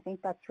plan. I think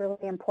that's really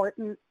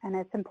important, and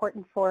it's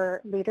important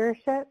for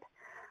leadership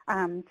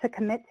to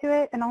commit to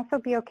it and also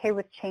be okay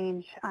with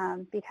change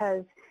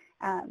because,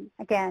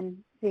 again,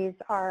 these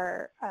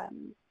are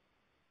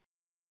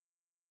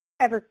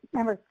ever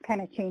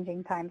kind of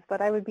changing times,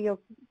 but I would be,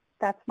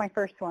 that's my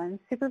first one.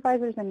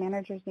 Supervisors and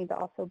managers need to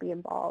also be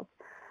involved,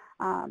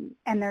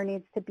 and there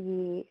needs to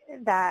be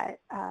that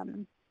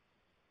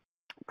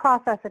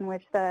process in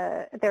which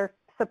they're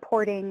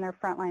supporting their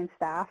frontline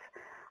staff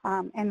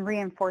and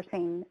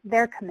reinforcing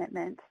their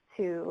commitment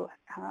to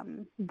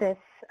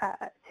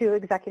to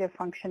executive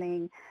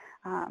functioning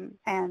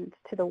and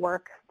to the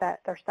work that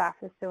their staff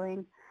is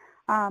doing.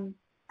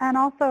 And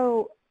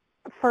also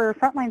for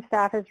frontline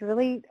staff is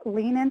really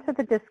lean into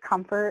the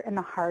discomfort and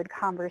the hard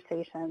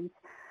conversations.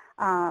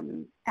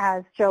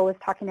 As Joe was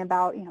talking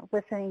about,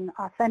 listening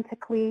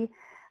authentically.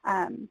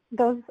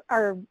 Those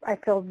are, I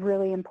feel,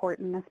 really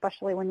important,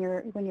 especially when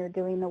you're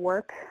doing the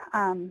work.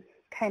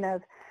 Kind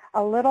of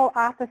a little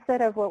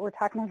opposite of what we're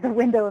talking about, the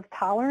window of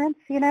tolerance,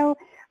 where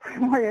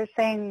you're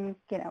saying,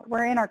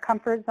 we're in our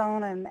comfort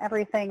zone and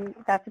everything.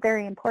 That's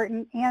very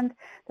important. And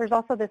there's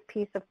also this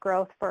piece of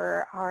growth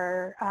for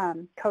our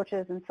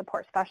coaches and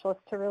support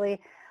specialists to really,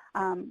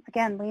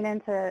 again, lean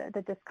into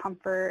the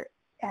discomfort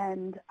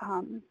and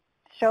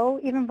show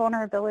even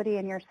vulnerability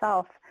in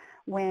yourself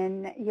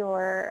when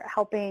you're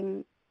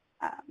helping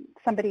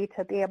somebody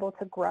to be able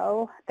to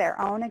grow their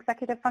own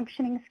executive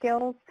functioning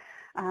skills,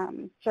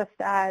 just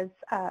as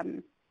I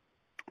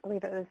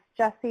believe it was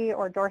Jessie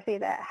or Dorothy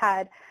that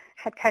had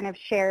kind of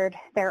shared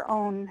their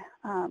own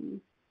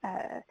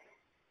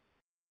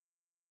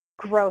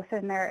growth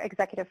in their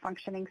executive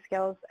functioning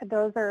skills.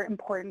 Those are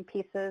important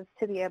pieces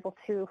to be able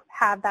to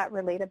have that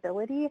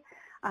relatability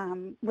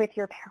with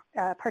your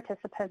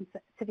participants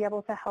to be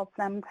able to help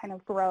them kind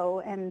of grow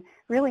and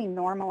really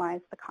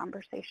normalize the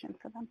conversation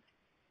for them.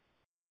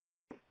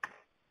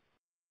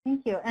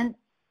 Thank you. And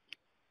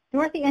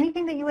Dorothy,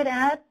 anything that you would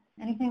add?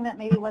 Anything that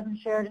maybe wasn't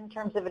shared in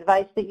terms of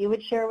advice that you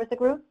would share with the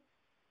group?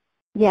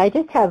 Yeah, I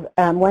just have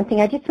one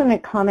thing. I just want to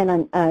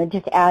comment on,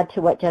 just add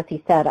to what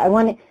Jessie said. I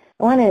want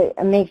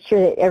to make sure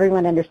that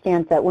everyone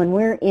understands that when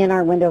we're in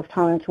our window of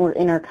tolerance, we're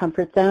in our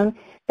comfort zone,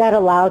 that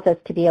allows us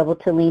to be able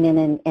to lean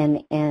in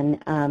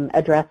and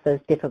address those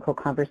difficult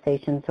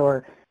conversations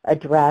or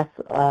address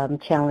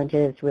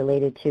challenges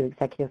related to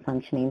executive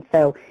functioning.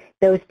 So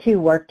those two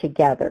work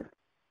together.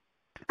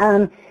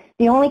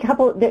 The only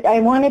couple that I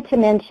wanted to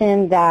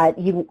mention that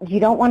you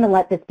don't want to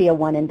let this be a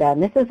one and done.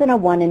 This isn't a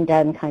one and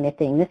done kind of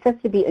thing. This has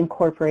to be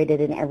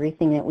incorporated in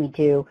everything that we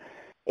do,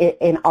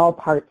 in all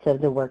parts of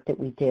the work that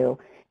we do.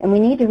 And we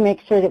need to make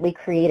sure that we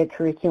create a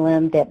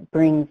curriculum that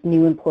brings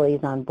new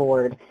employees on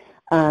board.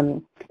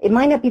 It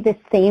might not be the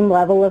same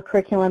level of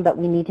curriculum, but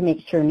we need to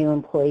make sure new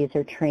employees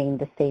are trained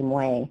the same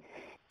way.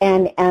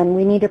 And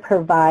we need to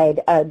provide,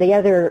 the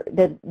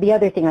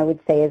other thing I would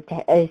say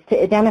is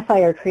to identify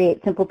or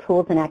create simple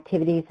tools and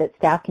activities that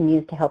staff can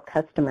use to help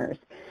customers.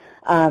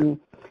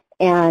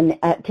 and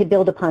to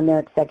build upon their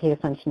executive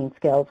functioning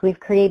skills. We've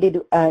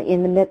created,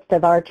 in the midst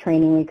of our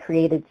training, we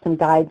created some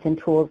guides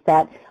and tools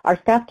that our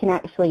staff can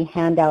actually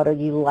hand out or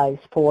utilize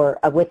for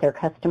with their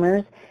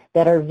customers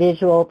that are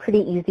visual, pretty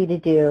easy to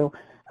do,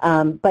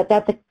 but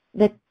that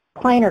the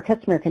client or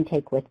customer can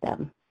take with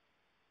them.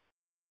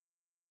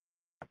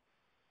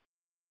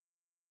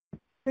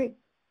 Great.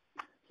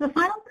 So the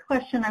final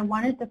question I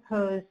wanted to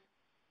pose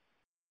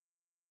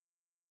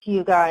to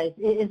you guys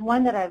is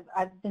one that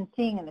I've been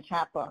seeing in the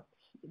chat box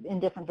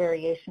in different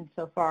variations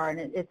so far, and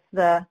it's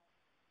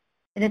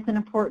an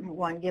important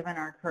one given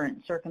our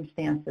current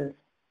circumstances.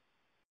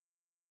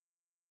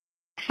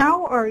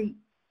 How are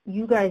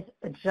you guys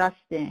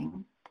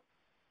adjusting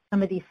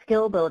some of these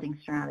skill building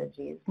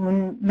strategies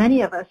when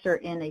many of us are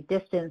in a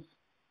distance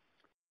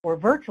or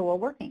virtual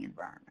working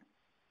environment?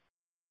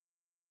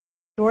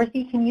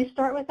 Dorothy, can you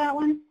start with that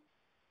one?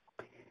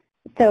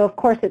 So, of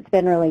course, it's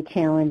been really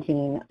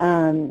challenging.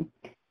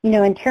 You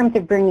know, in terms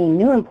of bringing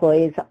new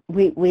employees,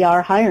 we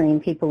are hiring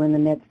people in the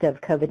midst of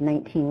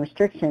COVID-19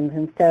 restrictions,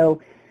 and so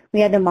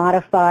we had to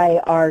modify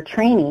our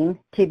training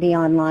to be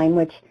online,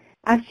 which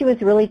actually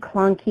was really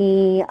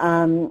clunky.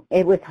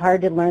 It was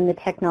hard to learn the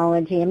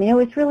technology. I mean, it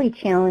was really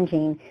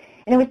challenging.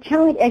 And it was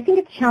I think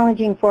it's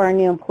challenging for our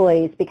new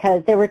employees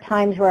because there were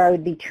times where I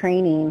would be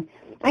training.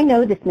 I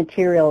know this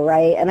material,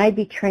 right? And I'd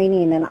be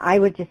training and I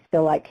would just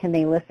feel like, can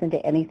they listen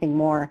to anything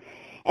more?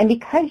 And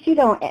because you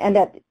don't end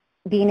up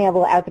being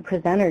able as a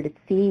presenter to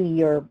see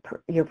your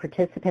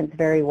participants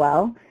very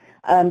well,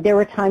 there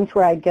were times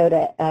where I'd go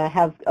to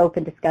have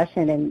open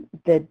discussion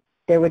and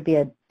there would be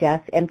a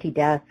empty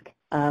desk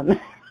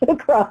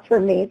across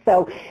from me.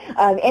 So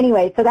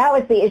anyway, so that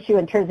was the issue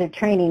in terms of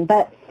training.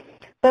 But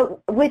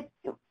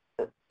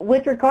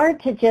with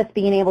regard to just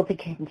being able to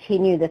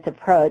continue this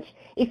approach,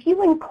 if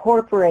you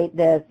incorporate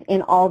this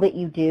in all that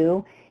you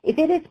do, if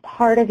it is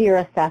part of your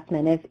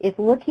assessment, if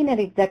looking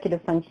at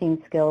executive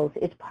functioning skills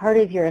is part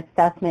of your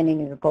assessment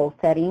and your goal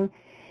setting,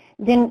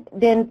 then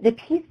the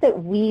piece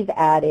that we've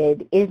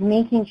added is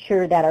making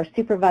sure that our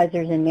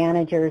supervisors and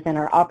managers and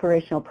our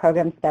operational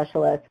program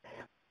specialists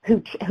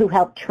who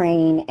help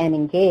train and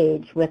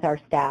engage with our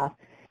staff,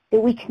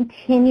 that we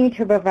continue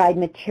to provide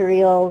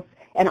materials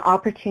and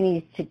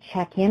opportunities to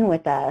check in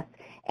with us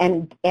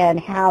and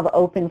have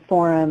open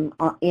forum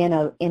in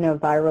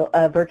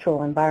a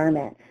virtual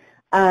environment.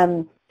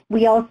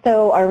 We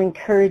also are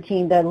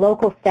encouraging the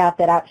local staff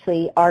that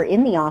actually are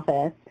in the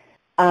office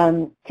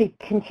to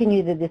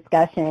continue the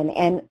discussion.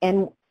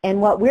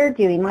 And what we're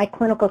doing, my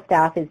clinical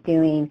staff is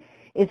doing,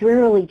 is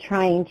we're really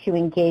trying to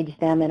engage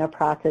them in a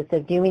process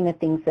of doing the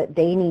things that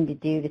they need to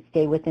do to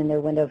stay within their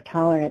window of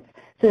tolerance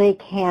so they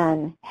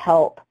can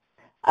help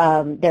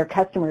their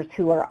customers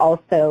who are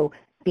also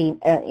being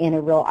in a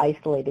real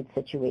isolated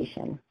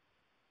situation.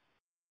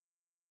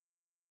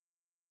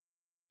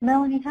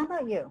 Melanie, how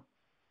about you?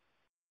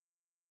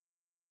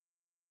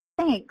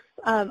 Thanks.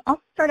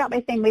 I'll start out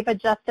by saying we've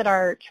adjusted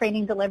our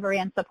training delivery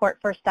and support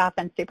for staff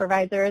and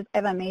supervisors. I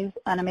have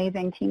an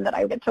amazing team that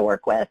I get to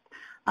work with,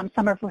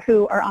 some of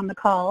who are on the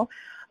call.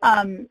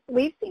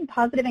 We've seen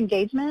positive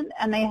engagement,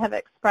 and they have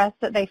expressed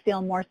that they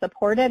feel more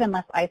supported and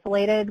less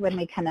isolated when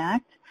we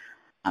connect.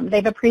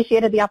 They've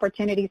appreciated the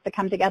opportunities to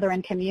come together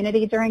in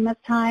community during this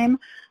time,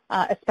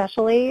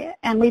 especially,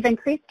 and we've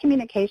increased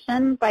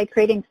communication by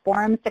creating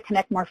forums to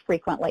connect more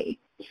frequently.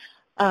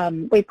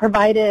 We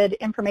provided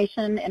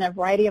information in a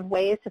variety of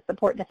ways to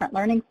support different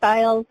learning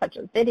styles, such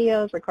as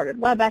videos, recorded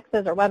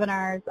WebExes or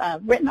webinars,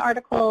 written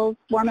articles,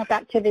 warm-up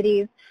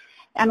activities,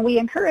 and we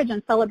encourage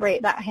and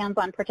celebrate that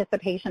hands-on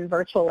participation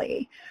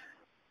virtually.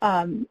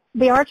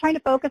 We are trying to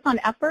focus on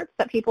efforts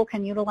that people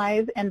can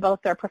utilize in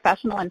both their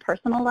professional and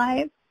personal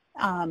lives.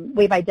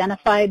 We've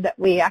identified that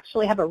we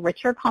actually have a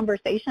richer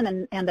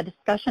conversation and the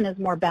discussion is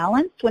more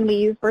balanced when we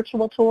use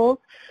virtual tools.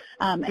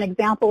 An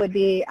example would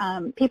be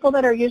people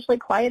that are usually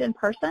quiet in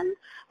person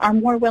are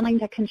more willing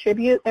to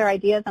contribute their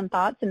ideas and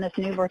thoughts in this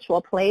new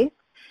virtual place,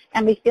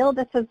 and we feel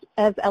this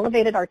has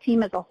elevated our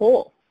team as a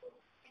whole.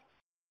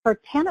 For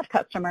TANF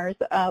customers,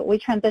 we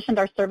transitioned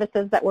our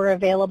services that were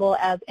available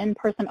as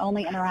in-person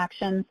only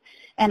interactions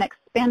and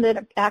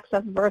expanded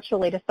access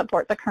virtually to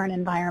support the current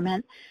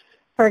environment.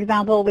 For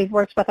example, we've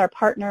worked with our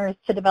partners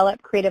to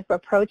develop creative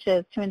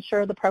approaches to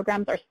ensure the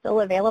programs are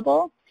still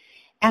available.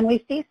 And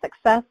we see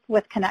success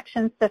with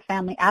connections to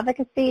family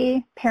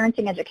advocacy,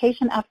 parenting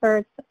education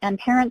efforts, and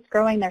parents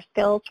growing their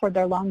skills toward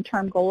their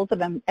long-term goals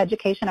of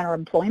education or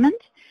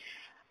employment.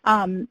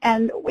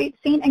 And we've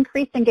seen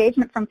increased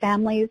engagement from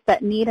families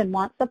that need and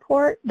want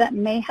support that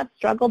may have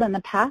struggled in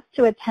the past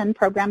to attend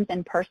programs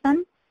in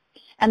person.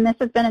 And this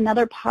has been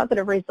another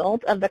positive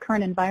result of the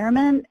current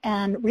environment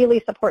and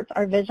really supports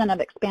our vision of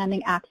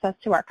expanding access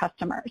to our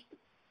customers.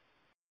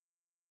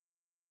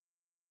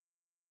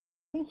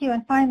 Thank you.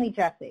 And finally,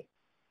 Jessie.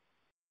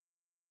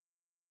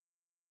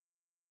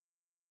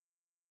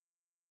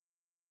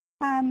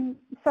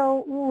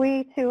 So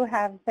we too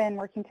have been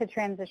working to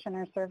transition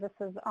our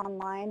services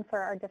online for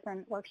our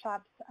different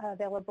workshops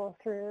available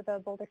through the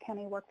Boulder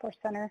County Workforce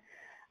Center.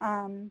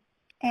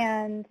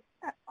 And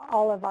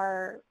all of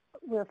our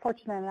we're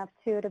fortunate enough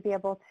to be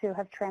able to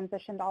have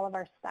transitioned all of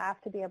our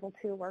staff to be able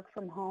to work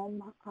from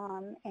home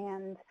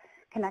and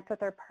connect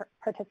with our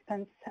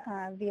participants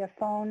via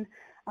phone.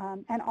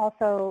 And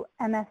also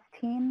MS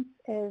Teams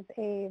is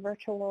a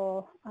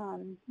virtual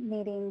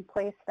meeting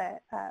place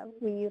that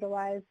we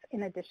utilize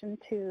in addition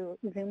to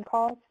Zoom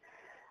calls,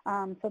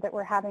 so that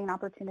we're having an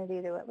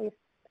opportunity to at least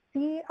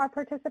see our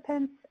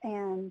participants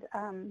and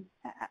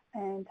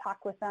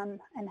talk with them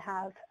and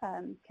have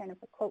kind of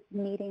a quote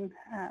meeting,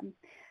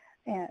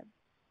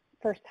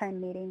 first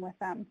time meeting with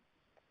them.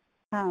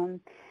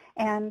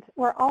 And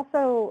we're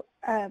also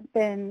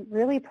been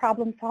really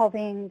problem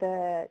solving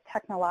the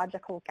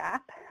technological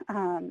gap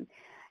and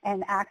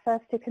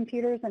access to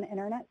computers and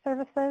internet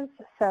services.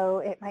 So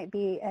it might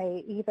be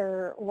a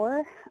either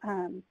or.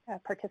 A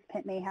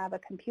participant may have a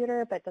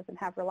computer but doesn't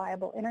have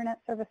reliable internet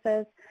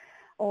services,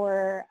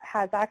 or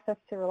has access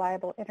to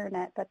reliable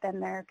internet, but then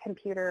their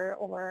computer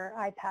or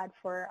iPad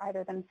for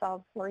either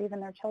themselves or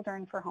even their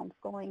children for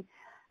homeschooling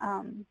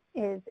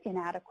is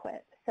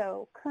inadequate.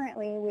 So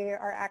currently we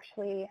are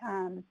actually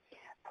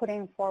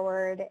putting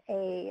forward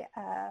a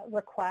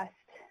request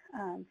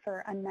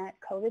for unmet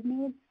COVID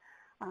needs,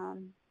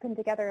 putting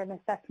together an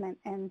assessment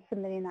and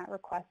submitting that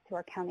request to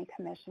our county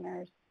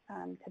commissioners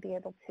to be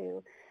able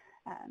to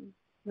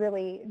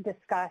really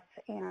discuss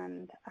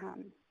and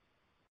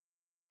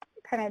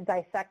kind of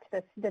dissect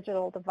this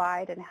digital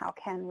divide and how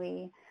can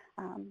we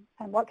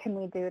and what can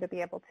we do to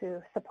be able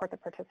to support the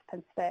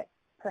participants that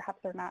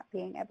perhaps are not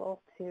being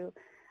able to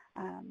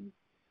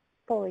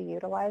fully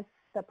utilize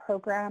the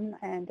program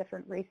and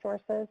different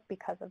resources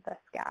because of this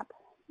gap.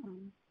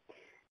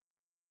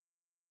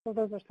 So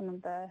those are some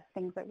of the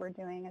things that we're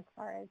doing as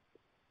far as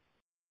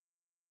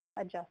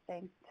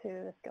adjusting to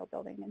the skill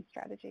building and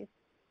strategies.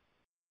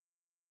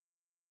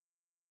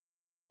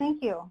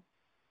 Thank you.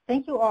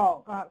 Thank you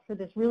all for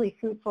this really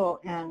fruitful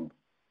and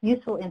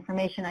useful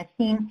information. I've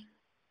seen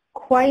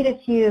quite a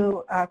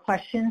few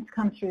questions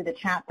come through the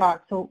chat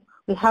box, so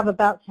we have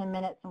about 10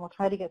 minutes and we'll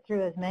try to get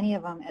through as many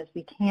of them as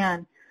we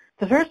can.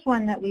 The first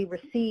one that we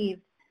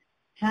received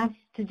has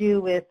to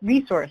do with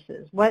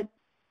resources. What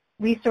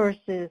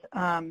resources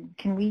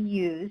can we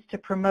use to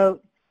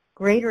promote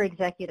greater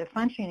executive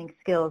functioning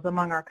skills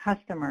among our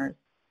customers?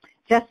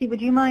 Jesse,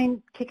 would you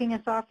mind kicking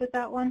us off with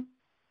that one?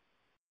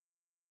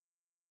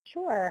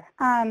 Sure.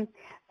 So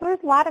there's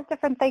a lot of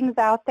different things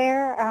out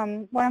there.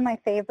 One of my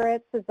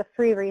favorites is the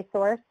free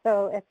resource.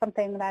 So it's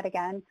something that,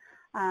 again,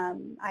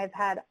 I've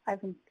had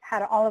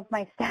all of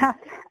my staff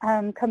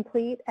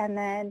complete, and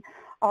then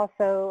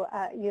also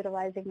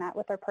utilizing that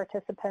with our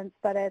participants.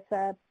 But it's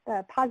a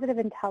positive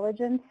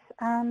intelligence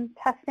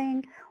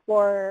testing,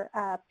 or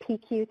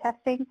PQ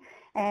testing,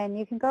 and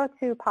you can go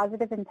to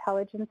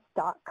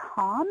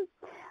positiveintelligence.com.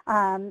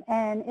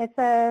 And it's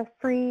a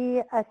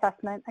free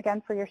assessment,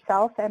 again, for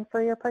yourself and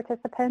for your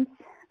participants,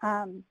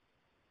 and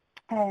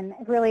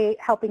really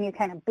helping you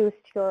kind of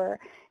boost your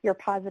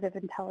positive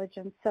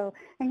intelligence. So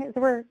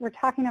we're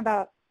talking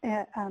about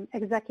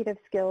executive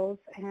skills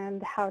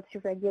and how to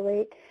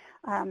regulate.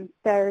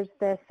 There's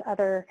this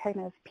other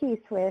kind of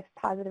piece with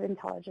positive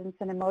intelligence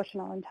and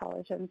emotional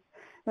intelligence,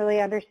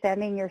 really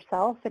understanding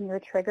yourself and your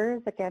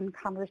triggers, again,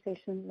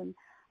 conversations and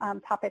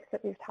topics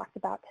that we've talked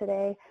about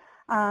today.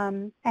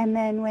 And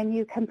then when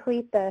you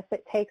complete this,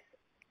 it takes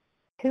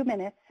 2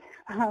 minutes.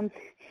 And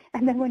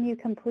then when you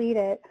complete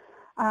it,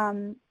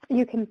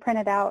 you can print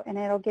it out, and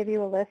it'll give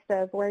you a list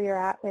of where you're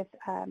at with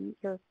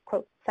your,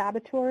 quote,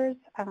 saboteurs.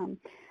 And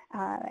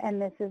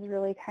this is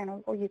really kind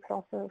of, or you could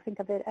also think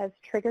of it as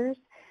triggers.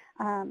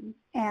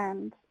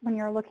 And when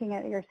you're looking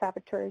at your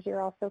saboteurs,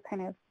 you're also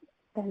kind of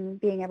then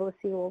being able to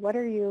see, well,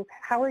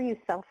 how are you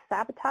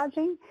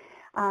self-sabotaging?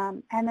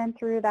 And then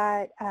through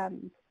that,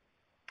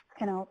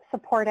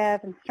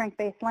 supportive and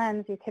strength-based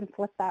lens, you can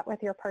flip that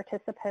with your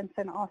participants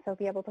and also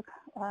be able to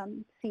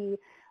see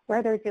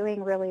where they're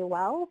doing really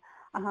well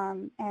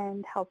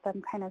and help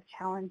them kind of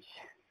challenge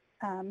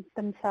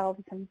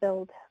themselves and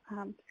build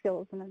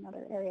skills in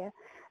another area.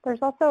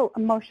 There's also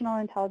Emotional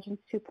Intelligence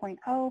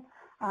 2.0.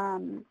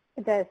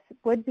 This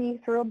would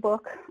be through a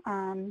book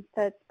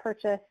that's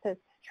purchased.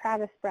 It's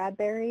Travis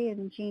Bradbury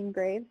and Jean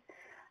Greaves.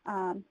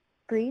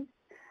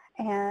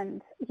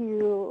 And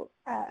you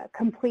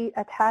complete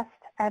a test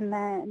and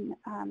then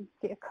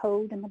get a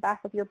code in the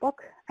back of your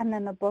book, and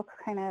then the book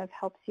kind of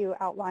helps you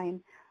outline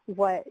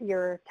what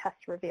your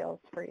test reveals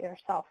for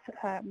yourself.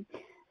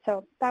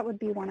 So that would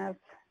be one of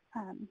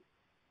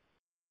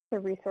the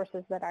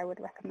resources that I would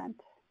recommend.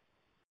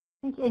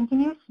 Thank you. And can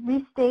you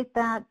restate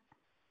that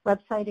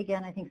website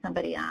again? I think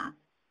somebody asked.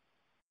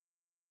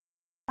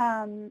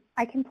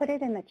 I can put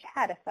it in the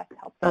chat if that's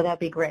helpful. Oh, that'd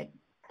be great.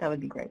 That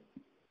would be great.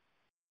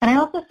 And I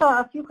also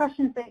saw a few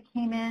questions that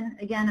came in,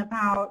 again,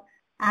 about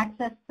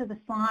access to the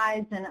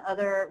slides and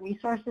other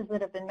resources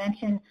that have been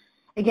mentioned.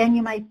 Again,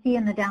 you might see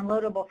in the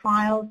downloadable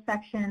files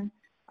section,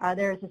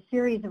 there's a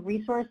series of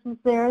resources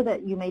there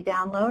that you may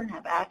download and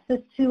have access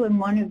to, and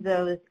one of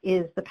those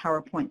is the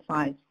PowerPoint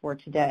slides for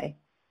today.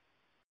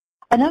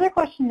 Another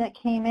question that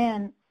came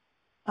in,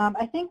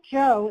 I think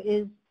Joe,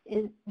 is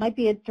might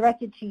be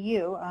directed to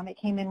you. It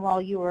came in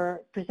while you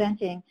were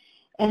presenting,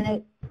 and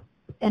it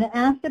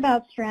asked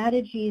about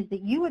strategies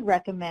that you would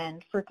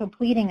recommend for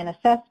completing an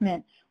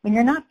assessment when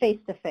you're not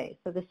face-to-face.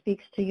 So this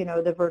speaks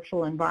to, the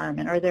virtual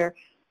environment. Are there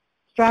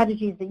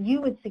strategies that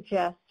you would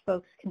suggest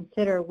folks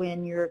consider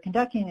when you're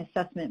conducting an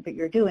assessment but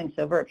you're doing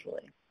so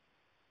virtually?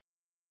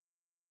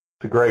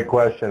 It's a great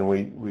question.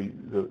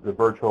 The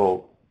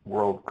virtual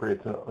world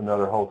creates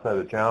another whole set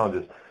of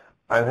challenges.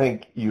 I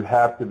think you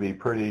have to be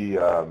pretty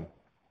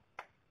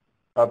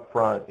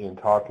upfront in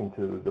talking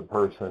to the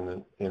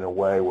person in a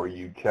way where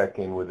you check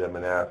in with them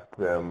and ask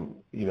them,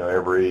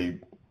 every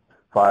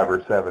 5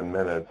 or 7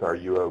 minutes, are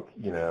you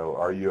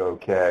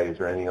okay? Is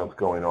there anything else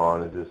going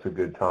on? Is this a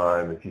good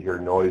time? If you hear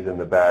noise in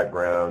the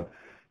background,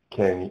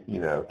 can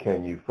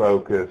you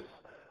focus,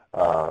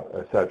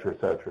 et cetera,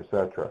 et cetera, et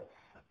cetera.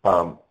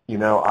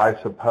 I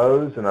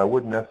suppose, and I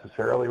wouldn't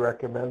necessarily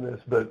recommend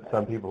this, but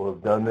some people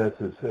have done this,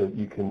 is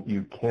you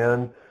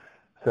can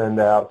send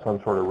out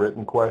some sort of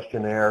written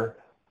questionnaire.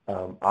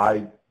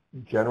 I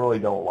generally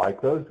don't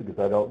like those because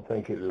I don't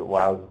think it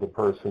allows the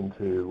person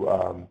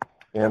to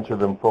answer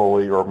them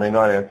fully, or may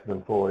not answer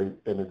them fully,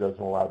 and it doesn't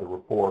allow the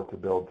rapport to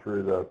build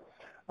through the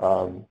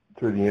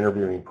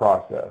interviewing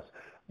process.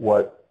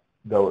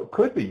 Though it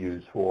could be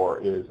used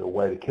for is a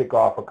way to kick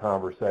off a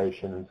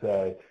conversation and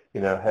say,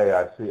 hey,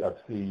 I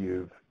see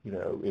you've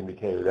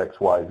indicated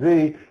X, Y,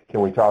 Z. Can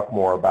we talk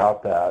more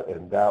about that?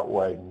 And that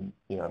way,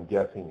 I'm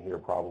guessing here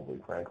probably,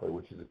 frankly,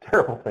 which is a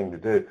terrible thing to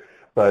do,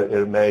 but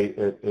it may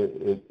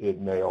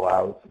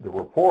allow the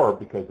rapport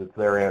because it's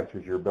their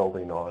answers you're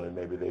building on, and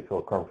maybe they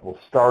feel comfortable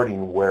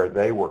starting where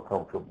they were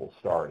comfortable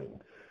starting.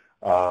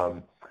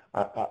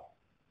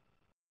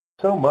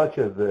 So much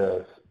of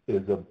this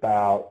is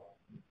about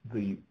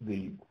the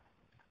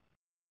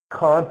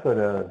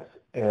confidence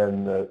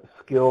and the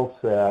skill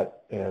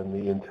set and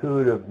the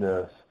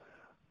intuitiveness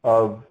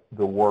of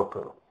the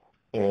worker.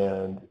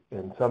 And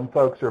some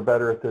folks are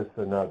better at this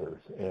than others.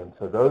 And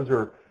so those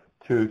are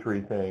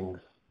 2-3 things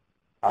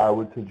I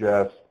would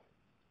suggest.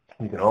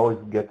 You can always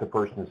get the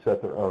person to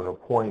set their own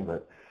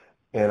appointment.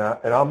 And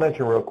I'll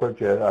mention real quick,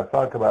 Jed, I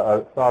thought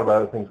about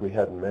other things we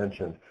hadn't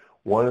mentioned.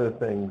 One of the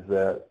things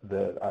that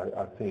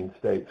I've seen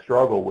states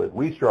struggle with,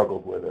 we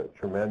struggled with it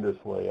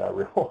tremendously, I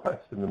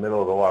realized in the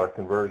middle of a lot of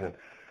conversion.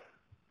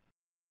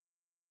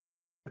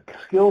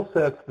 Skill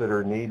sets that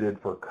are needed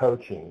for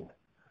coaching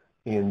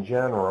in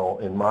general,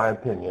 in my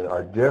opinion,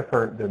 are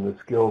different than the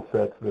skill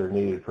sets that are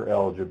needed for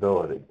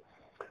eligibility.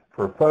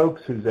 For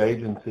folks whose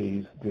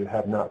agencies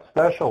have not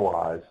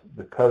specialized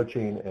the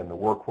coaching and the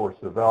workforce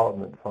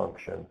development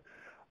function,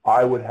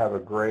 I would have a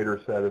greater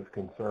set of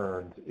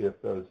concerns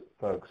if those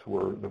folks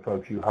were the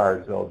folks you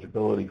hired as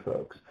eligibility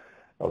folks.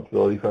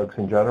 Eligibility folks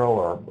in general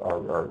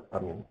are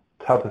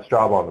toughest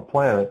job on the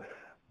planet,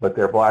 but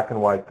they're black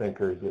and white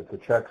thinkers. It's a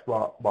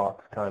checkbox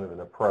kind of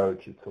an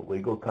approach. It's a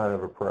legal kind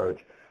of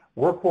approach.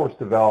 Workforce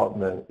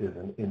development is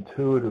an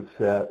intuitive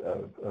set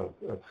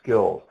of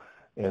skills.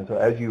 And so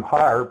as you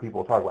hire,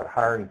 people talk about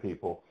hiring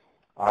people,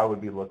 I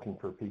would be looking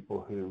for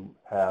people who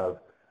have,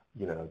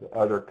 the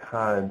other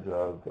kinds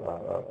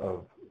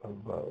of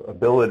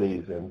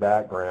abilities and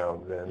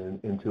backgrounds and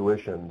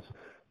intuitions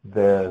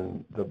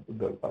than the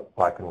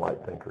black and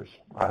white thinkers.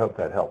 I hope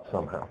that helps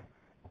somehow.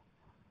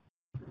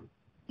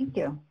 Thank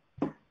you.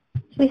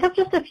 So we have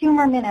just a few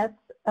more minutes,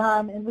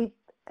 and we've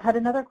had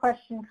another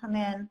question come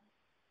in,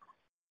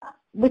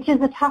 which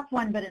is a tough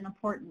one but an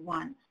important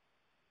one.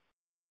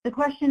 The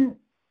question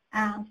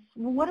asks,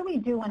 well, what do we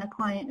do when a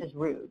client is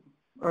rude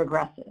or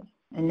aggressive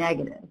and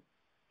negative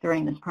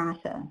during this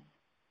process?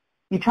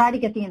 You try to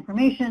get the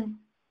information,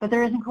 but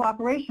there isn't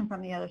cooperation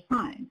from the other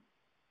side.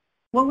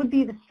 What would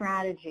be the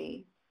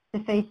strategy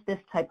to face this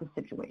type of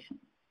situation?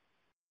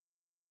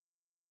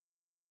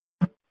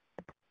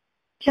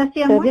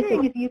 Jesse, I'm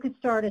wondering if you could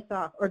start us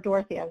off, or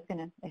Dorothy, I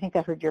think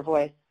I heard your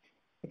voice.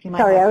 If you might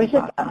Sorry, have I was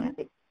just,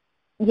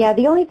 yeah,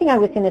 the only thing I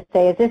was going to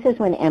say is this is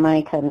when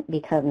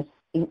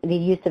the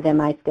use of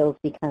MI skills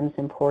becomes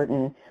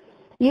important.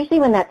 Usually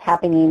when that's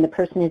happening, the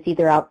person is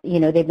either out,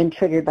 they've been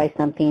triggered by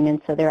something,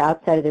 and so they're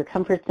outside of their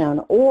comfort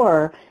zone,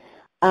 or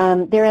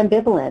they're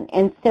ambivalent.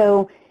 And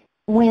so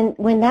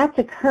when that's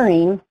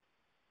occurring,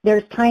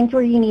 there's times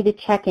where you need to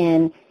check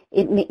in.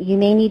 You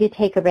may need to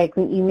take a break.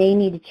 You may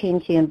need to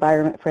change the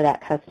environment for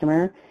that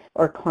customer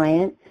or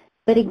client.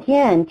 But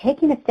again,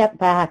 taking a step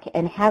back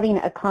and having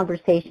a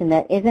conversation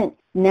that isn't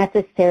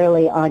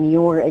necessarily on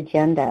your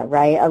agenda,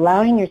 right?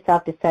 Allowing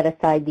yourself to set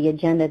aside the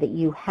agenda that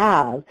you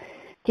have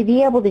to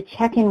be able to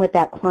check in with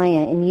that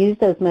client and use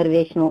those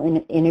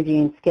motivational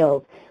interviewing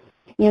skills.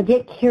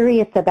 Get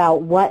curious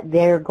about what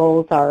their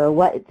goals are or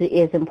what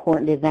is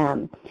important to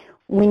them.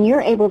 When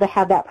you're able to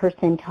have that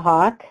person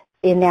talk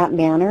in that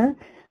manner,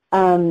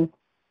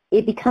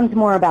 it becomes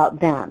more about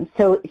them,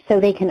 so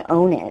they can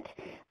own it.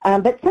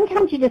 But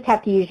sometimes you just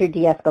have to use your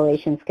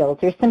de-escalation skills.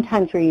 There's some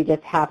times where you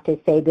just have to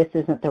say this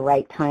isn't the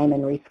right time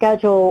and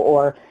reschedule,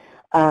 or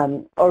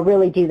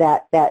really do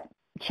that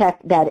check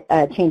that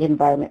change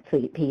environment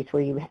piece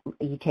where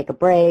you take a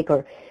break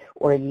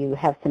or you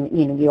have some,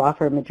 you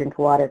offer them a drink of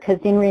water. Because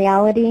in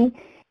reality,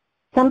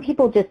 some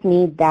people just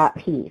need that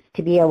piece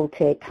to be able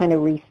to kind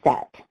of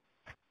reset.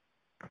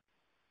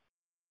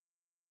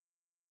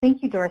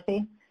 Thank you,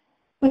 Dorothy.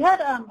 We had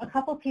a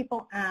couple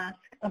people ask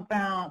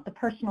about the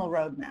personal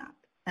roadmap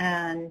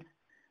and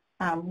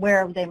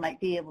where they might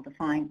be able to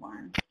find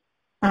one.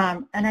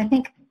 And I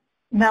think,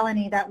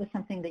 Melanie, that was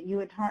something that you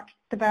had talked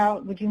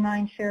about. Would you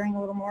mind sharing a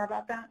little more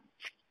about that?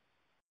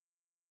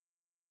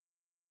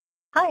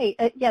 Hi,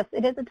 yes,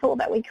 it is a tool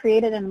that we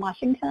created in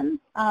Washington.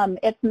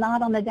 It's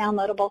not on the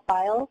downloadable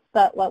files,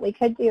 but what we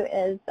could do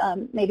is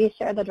maybe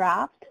share the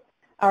draft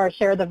or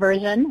share the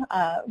version.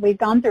 We've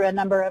gone through a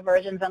number of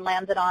versions and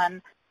landed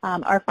on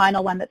our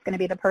final one that's going to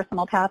be the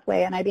personal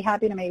pathway, and I'd be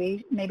happy to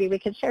maybe we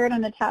could share it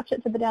and attach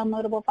it to the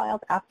downloadable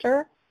files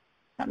after.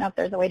 I don't know if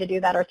there's a way to do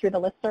that or through the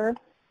listserv.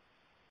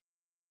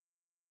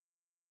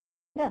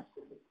 Yes,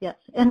 yes,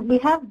 and we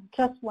have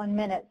just 1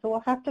 minute, so we'll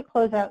have to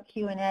close out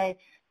Q&A.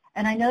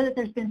 And I know that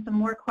there's been some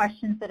more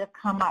questions that have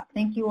come up.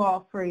 Thank you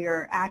all for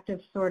your active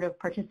sort of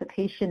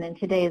participation in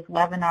today's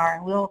webinar.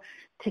 And we'll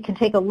can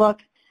take a look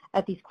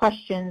at these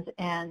questions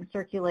and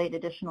circulate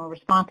additional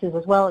responses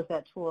as well as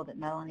that tool that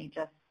Melanie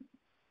just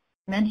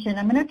mentioned.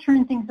 I'm going to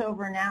turn things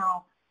over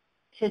now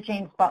to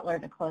James Butler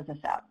to close us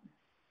out.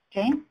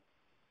 James?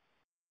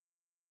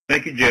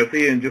 Thank you,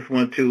 Jesse, and just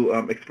want to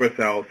express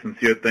our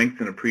sincere thanks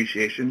and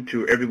appreciation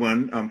to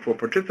everyone for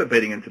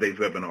participating in today's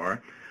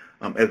webinar.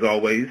 As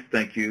always,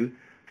 thank you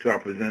to our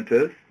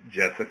presenters,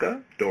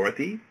 Jessica,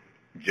 Dorothy,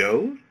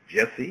 Joe,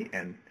 Jesse,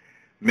 and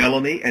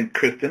Melanie and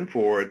Kristen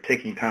for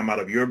taking time out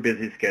of your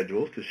busy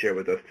schedules to share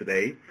with us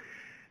today.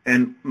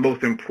 And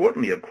most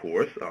importantly, of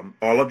course,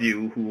 all of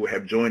you who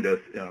have joined us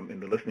in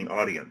the listening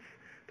audience,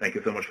 thank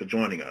you so much for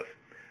joining us.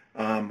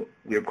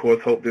 We, of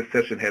course, hope this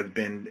session has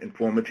been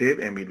informative,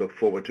 and we look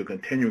forward to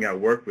continuing our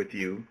work with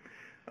you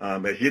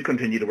as you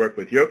continue to work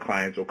with your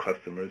clients or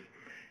customers,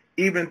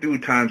 even through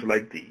times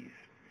like these.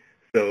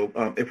 So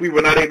if we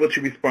were not able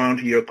to respond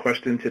to your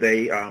question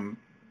today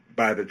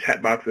by the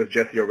chat box, as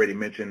Jesse already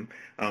mentioned,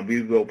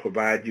 we will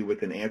provide you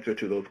with an answer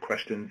to those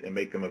questions and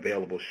make them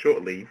available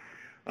shortly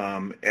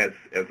as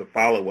a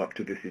follow-up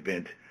to this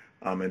event.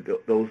 And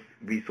those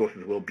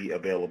resources will be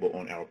available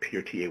on our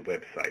PeerTA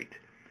website.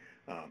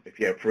 If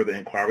you have further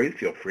inquiries,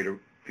 feel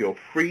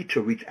free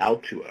to reach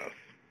out to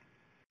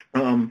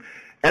us.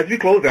 As we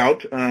close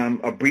out,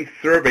 a brief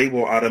survey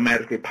will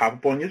automatically pop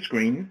up on your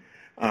screen.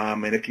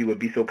 And if you would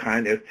be so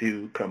kind as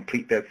to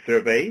complete that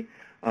survey,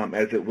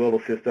 as it will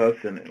assist us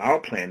in our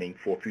planning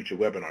for future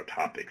webinar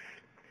topics.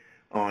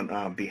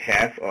 On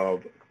behalf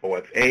of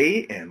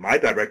OFA and my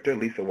director,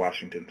 Lisa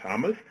Washington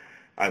Thomas,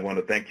 I want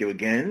to thank you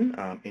again.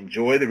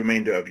 Enjoy the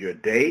remainder of your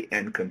day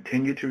and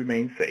continue to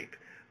remain safe.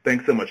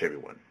 Thanks so much,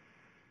 everyone.